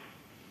any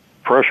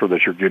pressure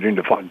that you're getting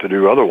to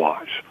do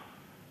otherwise.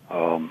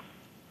 I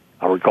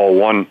recall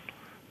one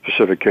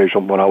specific case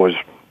when I was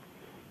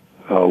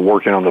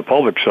working on the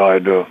public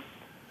side,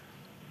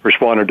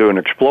 responded to an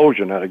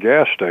explosion at a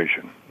gas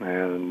station,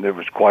 and it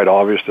was quite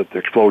obvious that the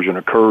explosion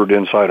occurred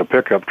inside a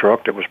pickup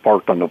truck that was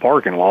parked on the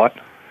parking lot.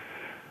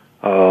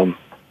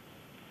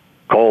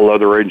 Called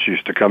other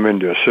agencies to come in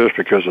to assist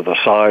because of the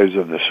size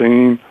of the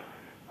scene,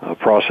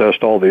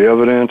 processed all the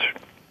evidence,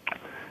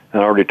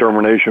 and our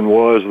determination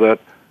was that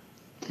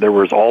there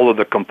was all of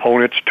the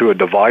components to a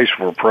device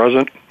were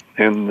present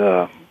in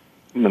the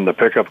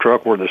pickup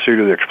truck where the seat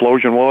of the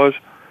explosion was,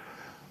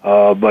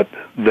 but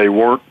they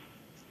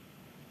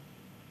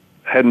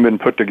hadn't been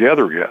put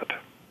together yet.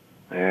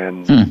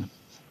 And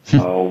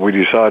we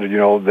decided,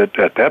 that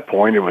at that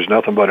point it was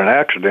nothing but an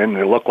accident,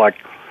 and it looked like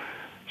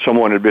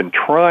someone had been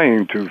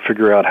trying to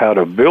figure out how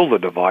to build a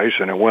device,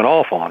 and it went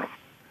off on them.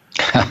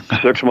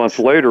 6 months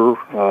later,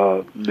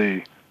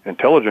 the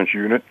intelligence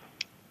unit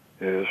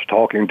is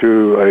talking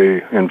to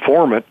a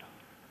informant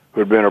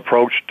who had been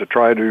approached to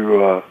try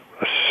to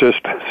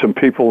assist some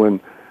people in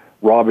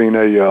robbing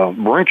a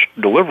Brinks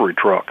delivery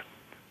truck.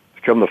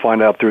 Come to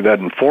find out through that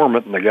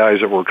informant and the guys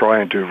that were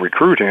trying to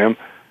recruit him,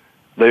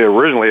 they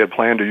originally had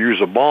planned to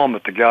use a bomb,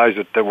 but the guys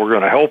that were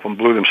going to help them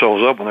blew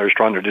themselves up when they was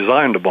trying to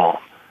design the bomb.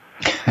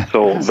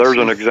 So there's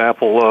an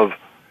example of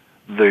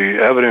the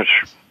evidence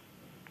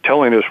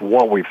telling us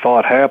what we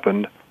thought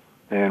happened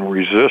and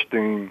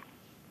resisting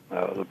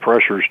the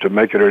pressures to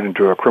make it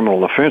into a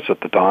criminal offense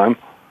at the time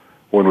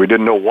when we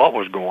didn't know what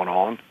was going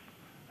on.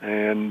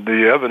 And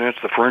the evidence,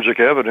 the forensic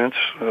evidence,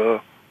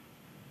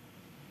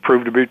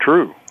 proved to be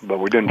true, but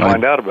we didn't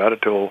find out about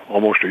it till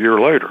almost a year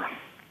later.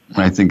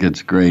 I think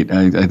it's great.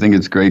 I think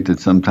it's great that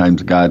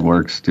sometimes God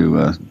works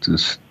to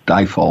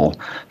stifle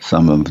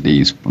some of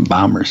these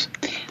bombers.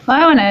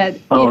 Well, I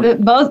want to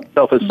both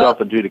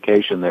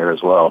self-adjudication there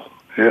as well.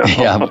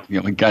 Yeah,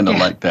 we kind of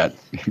like that.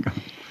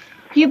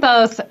 You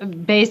both,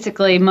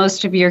 basically,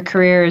 most of your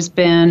career has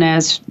been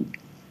as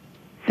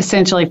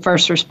essentially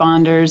first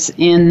responders,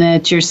 in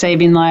that you're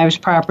saving lives,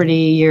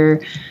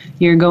 property,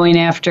 you're going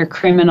after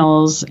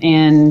criminals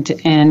and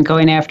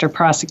going after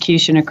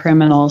prosecution of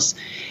criminals.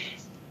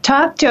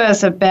 Talk to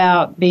us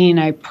about being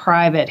a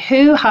private.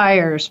 Who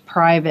hires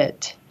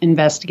private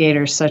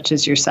investigators such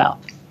as yourself?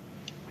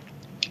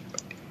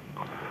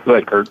 Go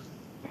ahead, Kurt.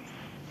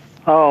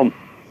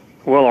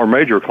 Well, our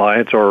major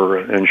clients are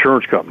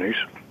insurance companies,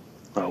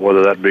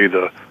 whether that be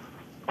the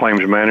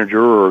claims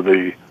manager or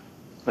the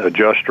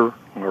adjuster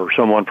or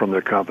someone from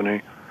the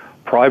company.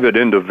 Private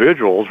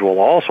individuals will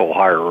also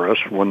hire us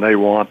when they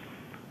want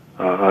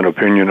an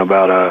opinion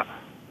about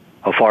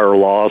a fire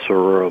loss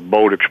or a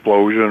boat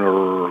explosion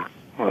or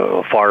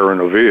a fire in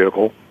a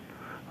vehicle.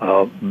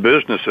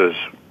 Businesses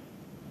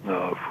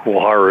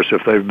will hire us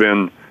if they've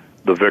been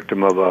the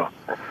victim of a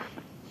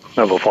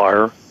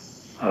fire,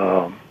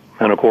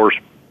 and of course,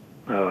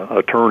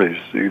 attorneys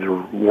either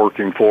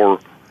working for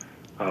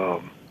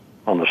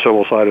on the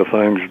civil side of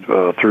things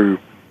through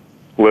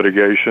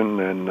litigation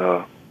and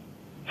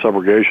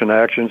subrogation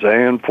actions,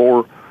 and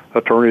for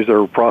attorneys that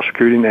are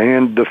prosecuting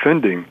and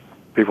defending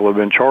people who have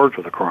been charged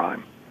with a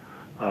crime.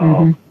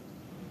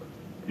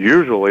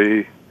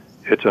 Usually,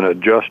 it's an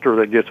adjuster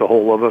that gets a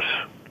hold of us,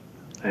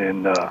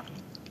 and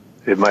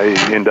it may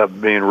end up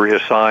being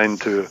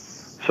reassigned to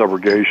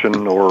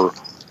subrogation or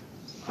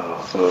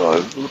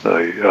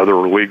the other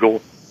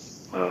legal,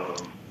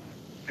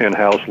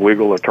 in-house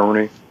legal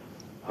attorney.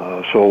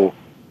 So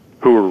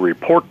who we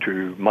report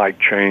to might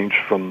change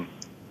from,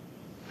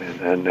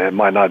 and that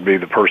might not be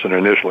the person who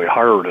initially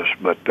hired us,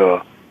 but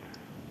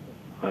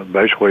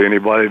basically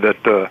anybody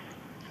that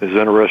is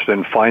interested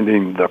in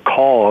finding the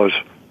cause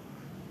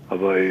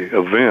of a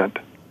event,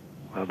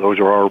 those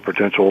are our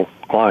potential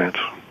clients.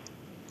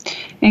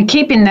 And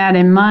keeping that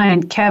in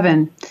mind,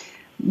 Kevin,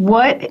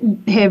 what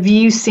have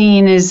you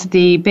seen is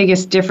the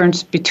biggest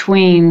difference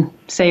between,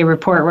 say,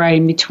 report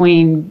writing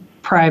between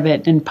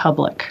private and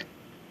public?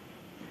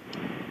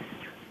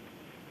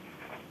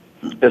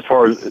 As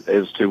far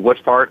as to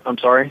which part? I'm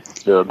sorry?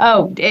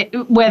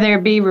 Whether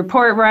it be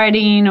report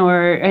writing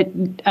or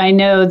I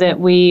know that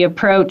we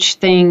approach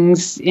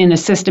things in a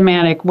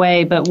systematic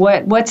way, but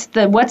what's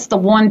the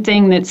one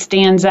thing that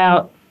stands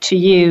out to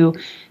you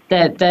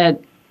that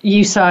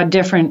you saw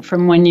different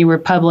from when you were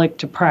public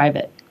to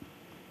private?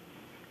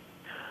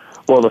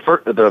 Well, the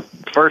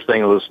first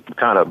thing that was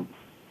kind of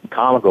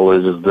comical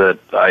is that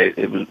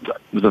it was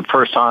the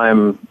first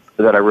time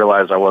that I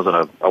realized I wasn't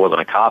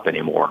a cop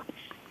anymore.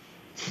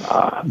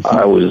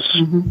 I was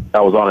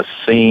on a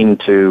scene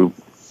to,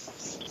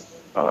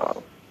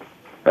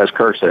 as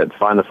Kirk said,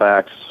 find the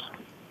facts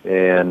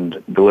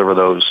and deliver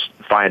those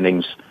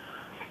findings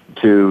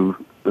to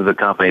the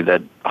company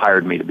that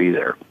hired me to be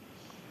there.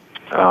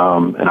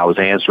 And I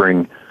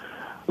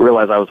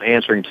realized I was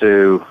answering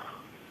to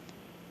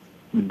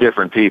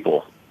different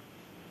people.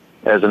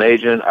 As an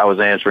agent, I was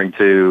answering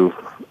to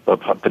a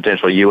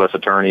potential U.S.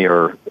 attorney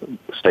or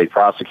state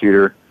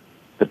prosecutor,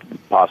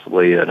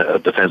 possibly a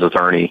defense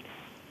attorney,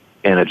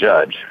 and a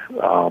judge.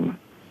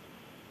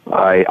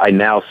 I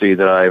now see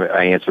that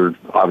I answered,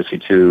 obviously,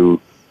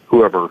 to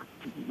whoever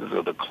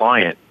the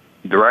client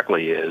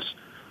directly is,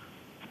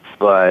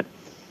 but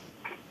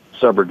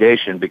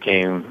subrogation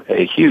became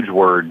a huge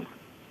word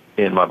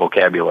in my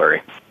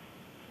vocabulary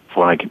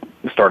when I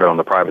started on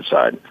the private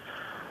side.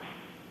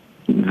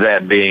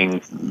 That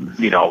being,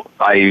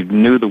 I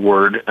knew the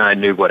word and I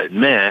knew what it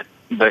meant,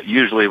 but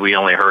usually we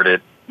only heard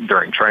it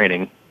during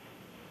training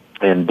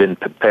and didn't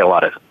pay a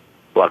lot of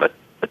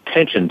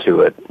attention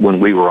to it when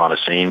we were on a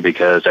scene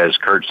because, as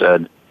Kurt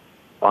said,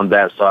 on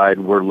that side,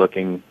 we're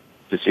looking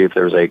to see if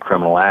there's a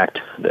criminal act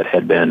that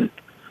had been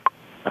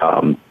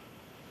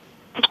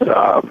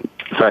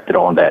affected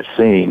on that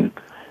scene.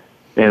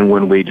 And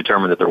when we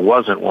determined that there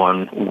wasn't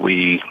one,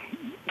 we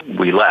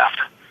left.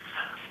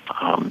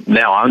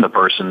 Now I'm the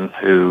person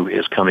who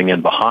is coming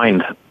in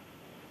behind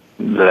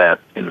that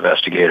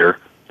investigator,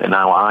 and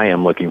now I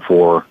am looking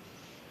for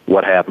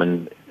what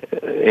happened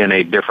in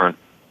a different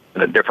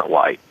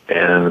light.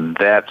 And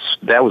that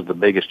was the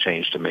biggest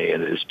change to me,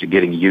 is to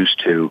getting used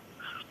to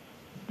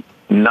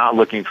not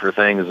looking for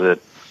things that,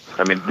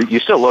 you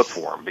still look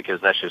for them because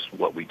that's just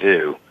what we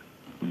do,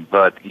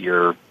 but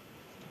your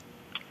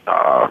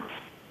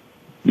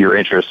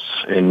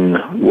interests in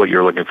what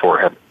you're looking for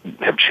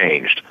have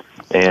changed.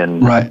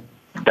 And right.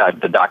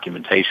 The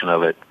documentation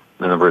of it,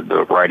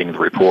 the writing of the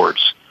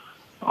reports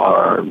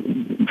are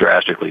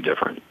drastically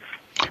different.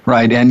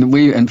 Right, and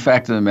in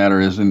fact of the matter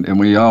is, and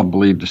we all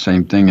believe the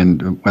same thing,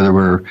 and whether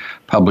we're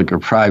public or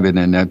private,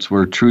 and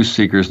we're truth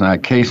seekers,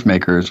 not case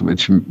makers,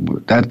 which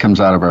that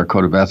comes out of our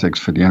code of ethics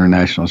for the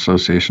International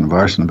Association of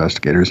Arson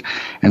Investigators.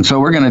 And so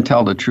we're going to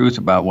tell the truth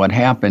about what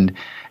happened,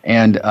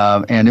 and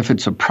if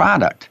it's a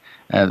product,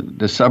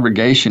 the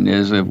subrogation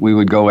is if we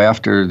would go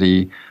after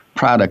the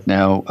product.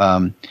 Now,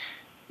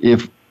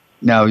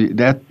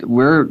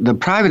 we're the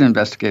private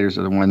investigators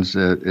are the ones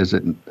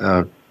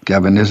that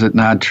Kevin, is it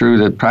not true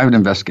that private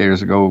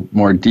investigators go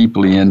more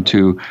deeply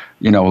into,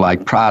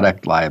 like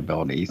product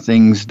liability,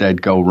 things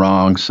that go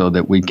wrong so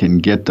that we can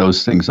get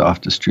those things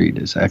off the street?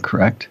 Is that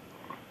correct?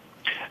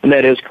 And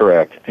that is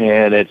correct.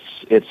 And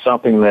it's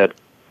something that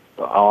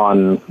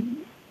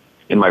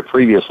in my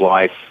previous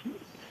life,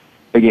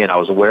 again, I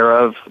was aware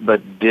of,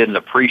 but didn't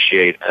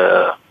appreciate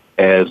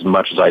as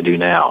much as I do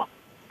now.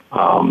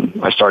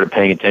 I started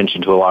paying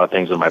attention to a lot of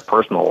things in my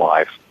personal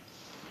life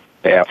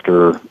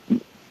after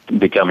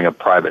becoming a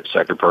private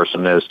sector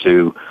person as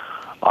to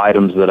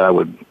items that I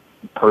would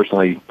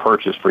personally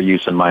purchase for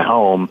use in my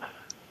home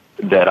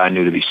that I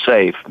knew to be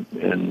safe.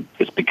 And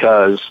it's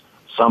because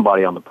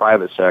somebody on the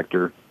private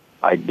sector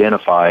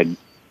identified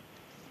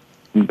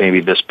maybe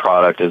this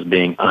product as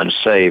being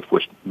unsafe,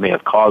 which may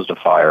have caused a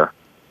fire.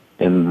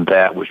 And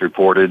that was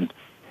reported,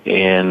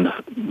 and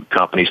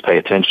companies pay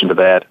attention to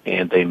that,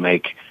 and they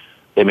make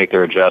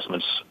their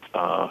adjustments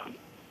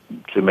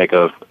to make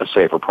a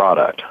safer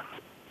product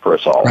for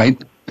us all.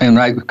 Right. And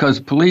because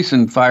police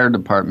and fire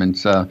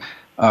departments and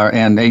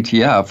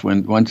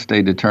ATF, once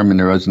they determine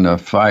there wasn't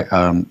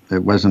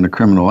it wasn't a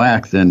criminal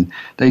act, then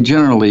they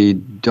generally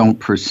don't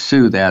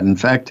pursue that. In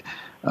fact,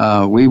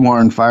 we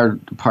warn fire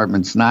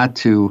departments not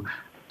to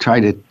try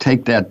to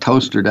take that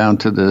toaster down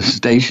to the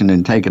station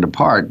and take it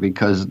apart,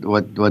 because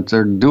what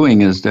they're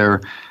doing is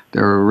they're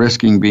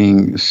risking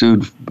being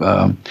sued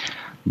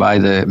by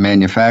the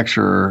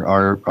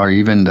manufacturer or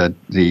even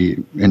the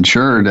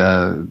insured.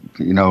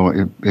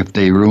 If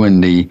they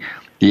ruin the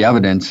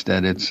evidence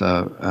that it's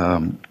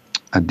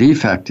a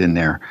defect in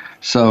there.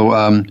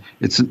 So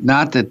it's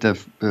not that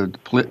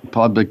the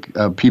public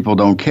people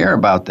don't care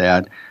about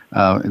that.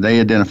 They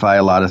identify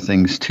a lot of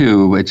things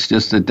too. It's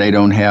just that they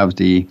don't have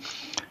the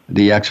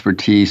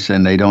expertise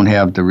and they don't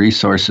have the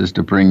resources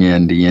to bring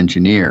in the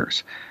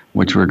engineers,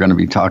 which we're going to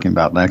be talking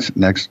about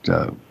next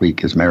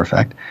week, as a matter of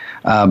fact.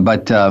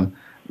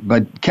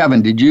 But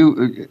Kevin,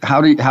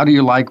 how do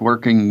you like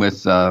working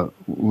with? Then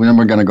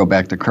we're going to go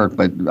back to Kirk,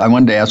 but I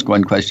wanted to ask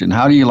one question.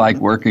 How do you like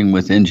working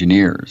with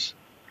engineers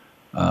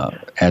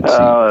at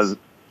sea?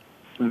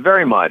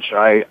 Very much.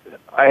 I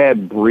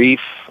had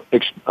brief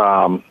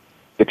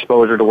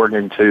exposure to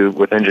working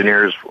with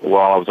engineers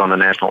while I was on the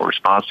national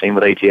response team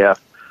with ATF,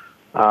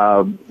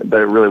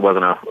 but it really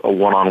wasn't a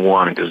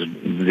one-on-one, because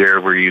they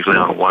were usually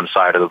on one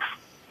side of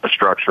a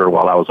structure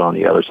while I was on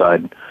the other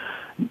side,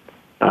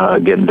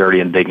 getting dirty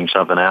and digging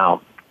something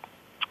out.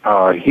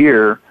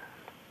 Here,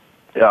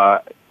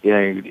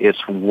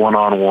 it's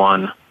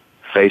one-on-one,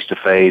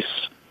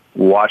 face-to-face,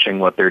 watching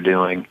what they're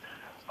doing,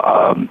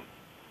 and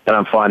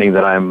I'm finding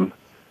that I'm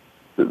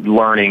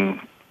learning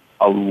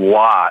a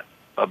lot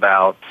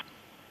about,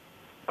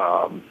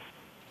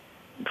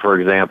 for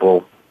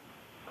example,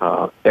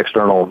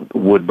 external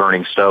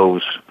wood-burning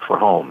stoves for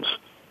homes.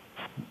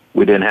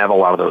 We didn't have a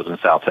lot of those in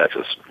South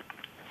Texas.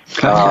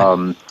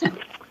 In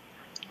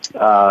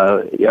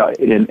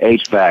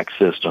HVAC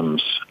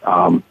systems,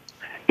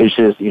 it's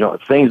just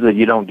things that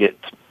you don't get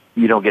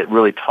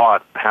really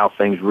taught how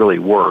things really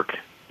work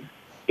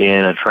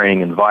in a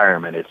training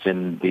environment. It's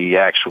in the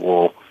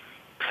actual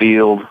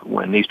field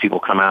when these people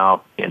come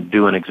out and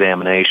do an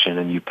examination,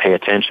 and you pay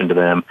attention to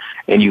them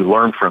and you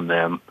learn from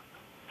them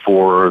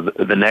for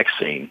the next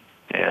scene,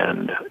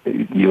 and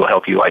you'll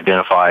help you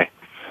identify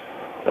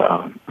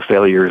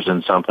failures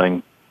in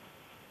something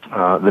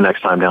the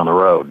next time down the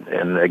road.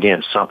 And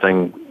again,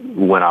 something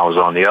when I was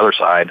on the other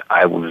side,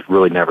 I was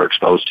really never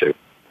exposed to.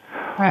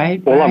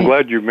 Right. Well, I'm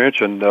glad you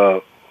mentioned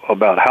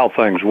about how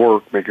things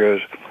work,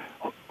 because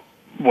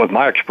with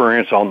my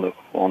experience on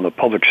the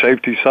public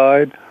safety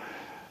side,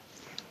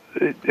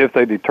 if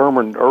they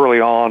determine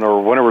early on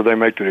or whenever they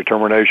make the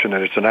determination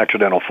that it's an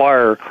accidental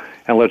fire,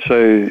 and let's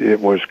say they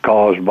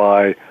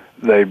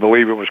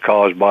believe it was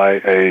caused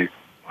by a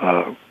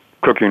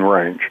cooking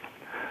range.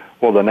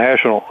 Well, the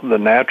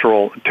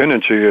natural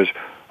tendency is,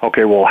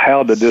 okay, well,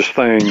 how did this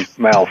thing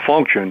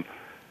malfunction?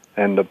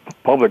 And the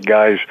public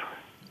guys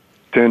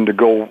tend to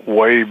go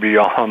way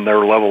beyond their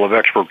level of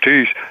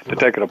expertise to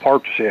take it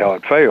apart to see how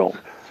it failed.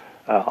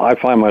 I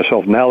find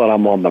myself, now that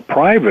I'm on the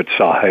private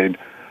side,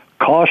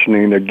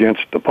 cautioning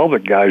against the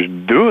public guys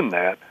doing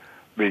that,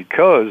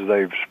 because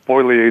they've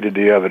spoliated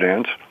the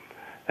evidence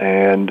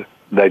and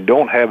they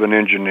don't have an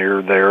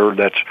engineer there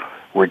that's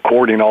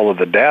recording all of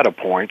the data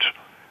points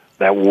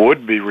that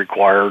would be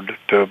required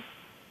to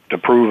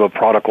prove a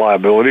product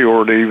liability,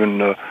 or to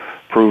even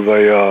prove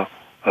a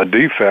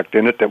defect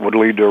in it that would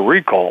lead to a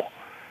recall.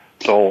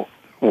 So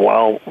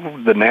while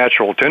the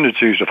natural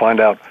tendency is to find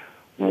out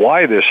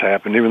why this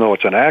happened, even though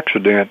it's an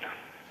accident,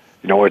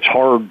 it's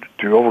hard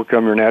to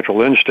overcome your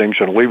natural instincts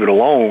and leave it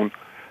alone,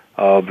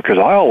 because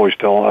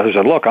I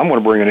said, look, I'm going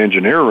to bring an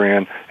engineer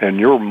in, and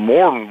you're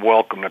more than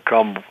welcome to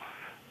come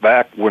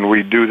back when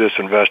we do this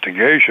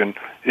investigation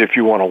if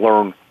you want to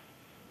learn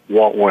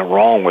what went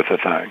wrong with the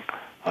thing.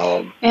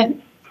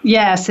 And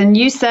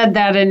you said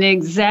that, and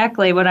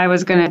exactly what I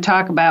was going to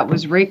talk about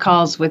was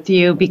recalls with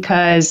you,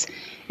 because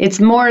it's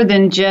more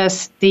than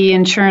just the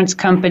insurance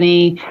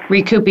company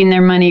recouping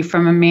their money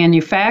from a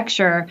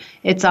manufacturer.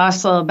 It's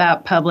also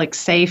about public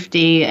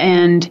safety.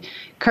 And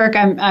Kirk,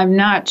 I'm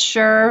not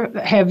sure,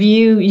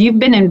 you've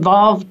been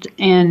involved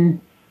and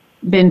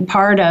been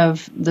part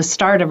of the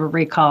start of a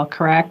recall,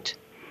 correct?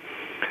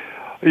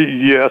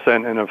 Yes,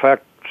 and in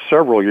fact,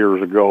 several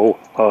years ago,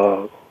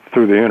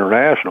 through the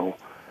International,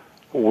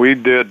 we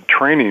did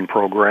training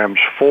programs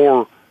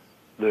for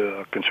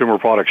the Consumer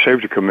Product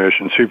Safety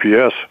Commission,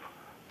 CPS,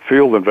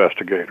 field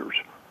investigators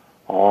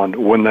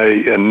on when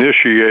they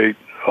initiate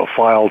a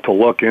file to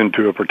look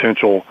into a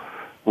potential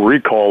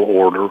recall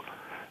order,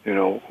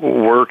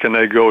 where can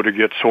they go to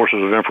get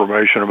sources of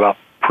information about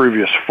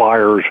previous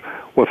fires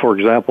with, for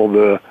example,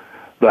 the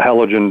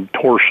halogen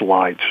torch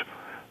lights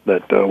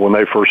that when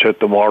they first hit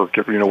the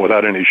market,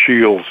 without any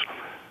shields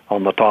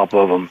on the top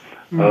of them,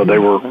 they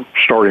were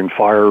starting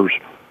fires,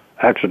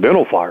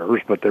 accidental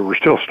fires, but they were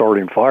still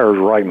starting fires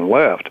right and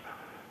left.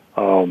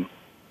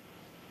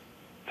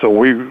 So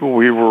we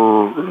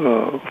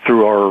were,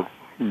 through our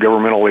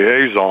governmental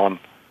liaison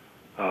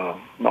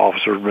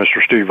officer,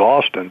 Mr. Steve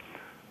Austin,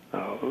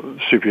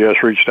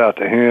 CPS reached out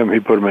to him. He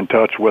put him in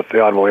touch with the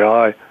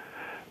IAA.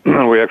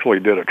 We actually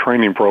did a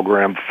training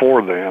program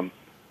for them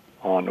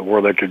on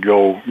where they could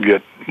go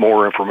get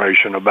more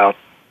information about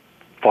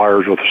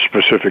fires with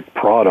specific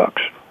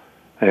products.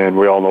 And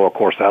we all know, of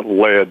course, that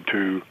led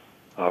to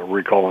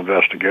recall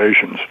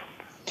investigations.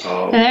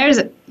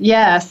 And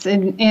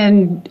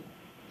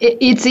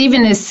it's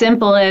even as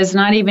simple as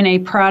not even a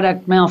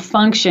product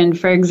malfunction.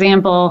 For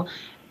example,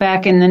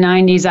 back in the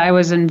 90s, I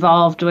was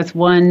involved with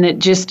one that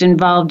just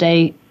involved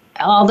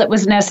all that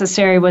was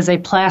necessary was a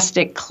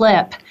plastic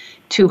clip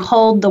to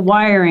hold the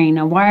wiring,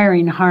 a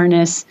wiring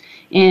harness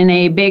in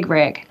a big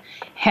rig.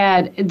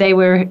 They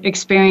were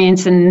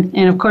experiencing,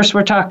 and of course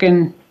we're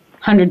talking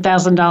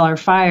 $100,000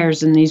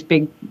 fires in these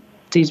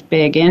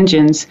big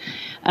engines,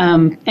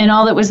 and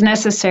all that was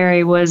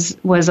necessary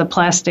was a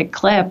plastic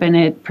clip, and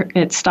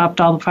it stopped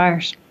all the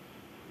fires.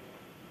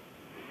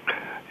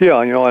 Yeah,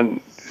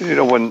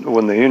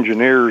 when the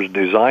engineers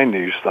design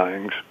these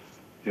things,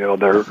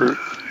 the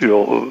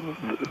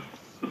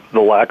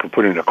lack of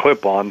putting a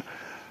clip on,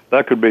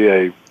 that could be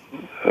a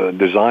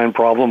design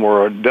problem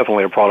or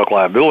definitely a product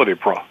liability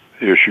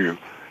issue.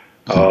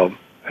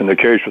 In the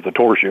case with the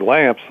Torsi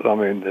lamps,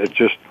 it's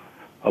just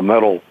a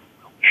metal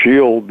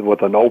shield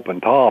with an open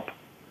top.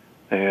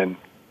 And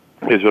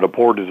is it a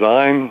poor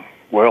design?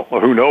 Well,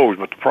 who knows?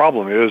 But the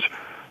problem is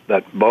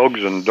that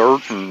bugs and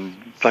dirt and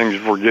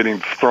things were getting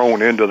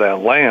thrown into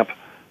that lamp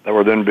that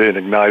were then being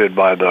ignited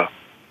by the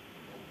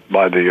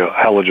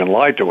halogen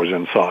light that was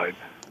inside.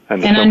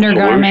 And the simple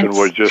solution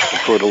was just to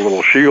put a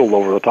little shield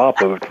over the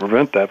top of it to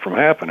prevent that from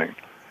happening.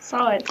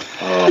 Saw it.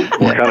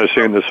 We're kind of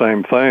seeing the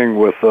same thing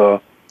with the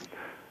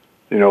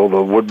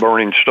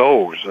wood-burning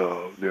stoves.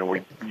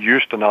 We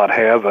used to not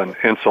have an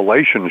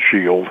insulation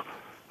shield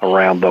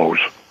around those.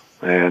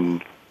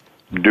 And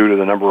due to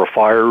the number of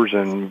fires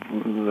and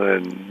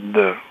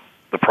the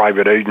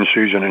private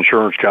agencies and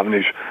insurance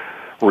companies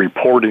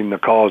reporting the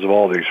cause of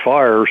all these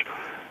fires,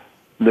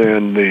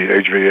 then the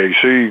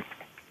HVAC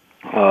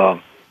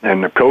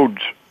and the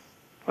codes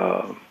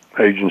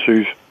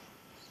agencies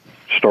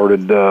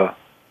started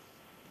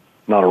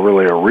not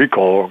really a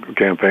recall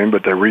campaign,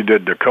 but they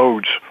redid the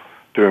codes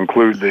to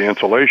include the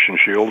insulation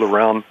shield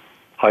around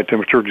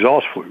high-temperature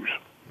exhaust flues.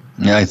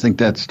 Yeah, I think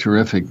that's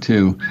terrific,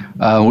 too.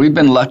 We've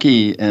been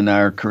lucky in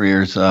our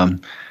careers,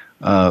 and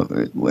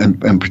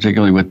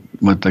particularly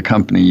with the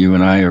company you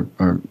and I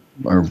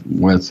are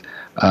with.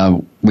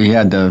 We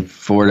had the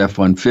Ford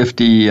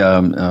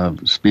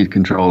F-150 speed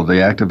control,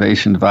 the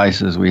activation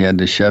devices. We had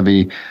the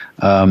Chevy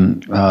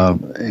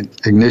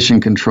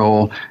ignition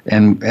control,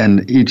 and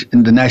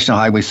the National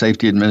Highway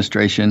Safety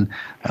Administration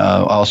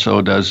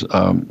also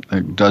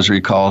does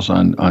recalls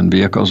on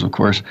vehicles, of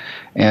course.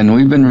 And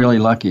we've been really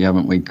lucky,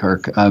 haven't we,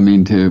 Kirk?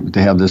 To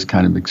have this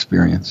kind of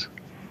experience.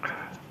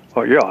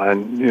 Oh, yeah,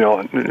 and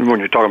when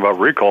you're talking about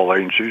recall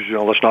agencies,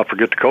 let's not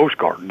forget the Coast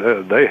Guard.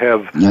 They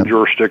have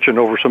jurisdiction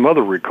over some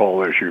other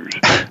recall issues,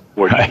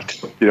 which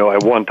right.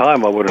 At one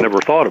time I would have never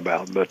thought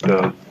about. But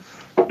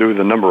due to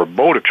the number of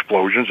boat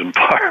explosions and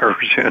fires,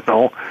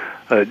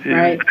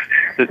 right.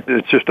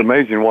 It's just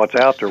amazing what's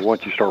out there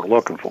once you start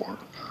looking for them.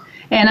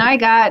 And I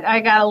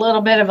got a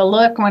little bit of a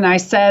look when I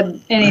said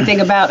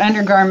anything about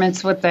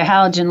undergarments with the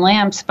halogen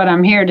lamps, but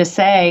I'm here to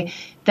say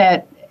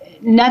that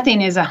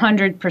nothing is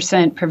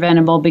 100%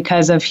 preventable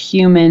because of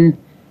human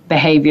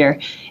behavior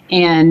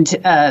and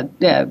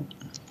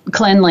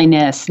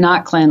cleanliness,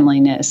 not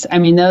cleanliness.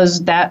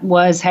 That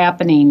was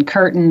happening,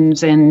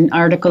 curtains and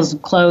articles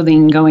of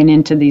clothing going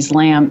into these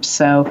lamps.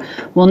 So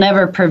we'll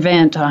never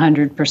prevent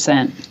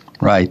 100%.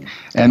 Right.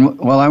 And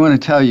I want to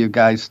tell you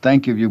guys,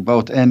 thank you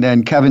both. And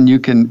then Kevin,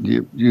 you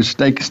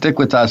stick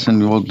with us,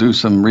 and we'll do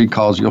some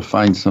recalls. You'll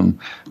find some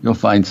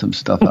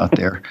stuff out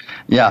there.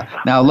 Yeah.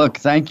 Now look,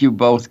 thank you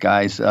both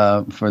guys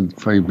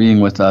for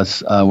being with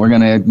us. We're going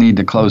to need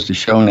to close the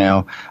show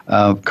now.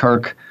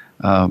 Kirk,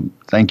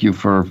 thank you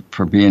for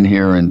being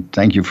here, and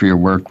thank you for your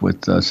work with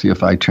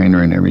CFI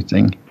Trainer and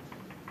everything.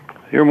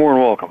 You're more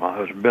than welcome.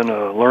 It's been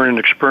a learning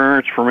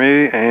experience for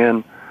me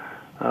and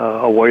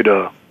a way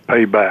to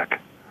pay back.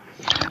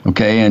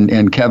 Okay,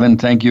 and Kevin,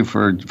 thank you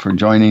for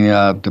joining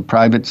the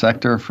private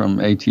sector from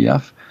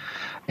ATF,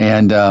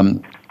 and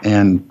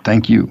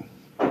thank you.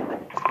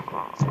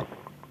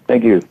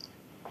 Thank you.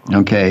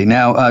 Okay,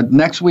 now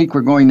next week we're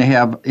going to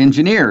have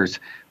engineers.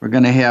 We're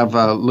going to have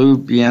Lou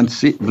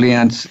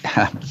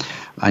Valencia.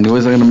 I knew I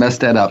was going to mess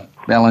that up.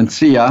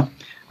 Valencia,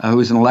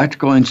 who's an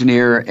electrical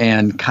engineer,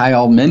 and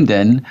Kyle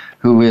Minden,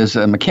 who is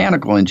a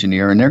mechanical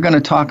engineer, and they're going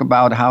to talk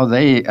about how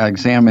they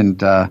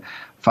examined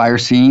fire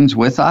scenes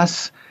with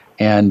us.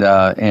 And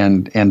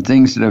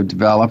things that have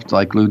developed,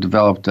 like Lou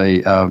developed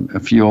a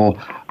fuel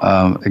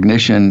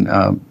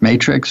ignition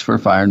matrix for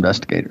fire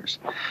investigators.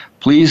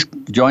 Please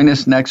join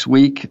us next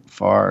week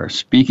for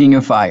Speaking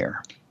of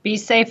Fire. Be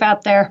safe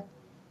out there.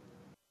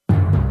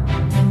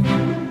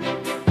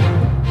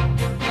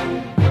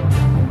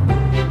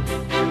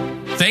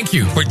 Thank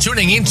you for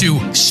tuning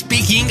into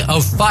Speaking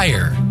of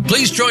Fire.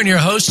 Please join your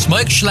hosts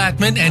Mike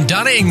Schlattman and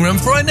Donna Ingram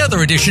for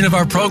another edition of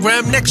our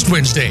program next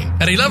Wednesday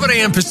at 11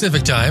 a.m.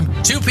 Pacific Time,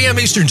 2 p.m.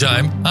 Eastern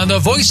Time on the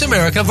Voice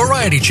America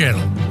Variety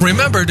Channel.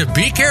 Remember to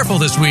be careful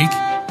this week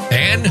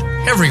and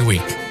every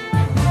week.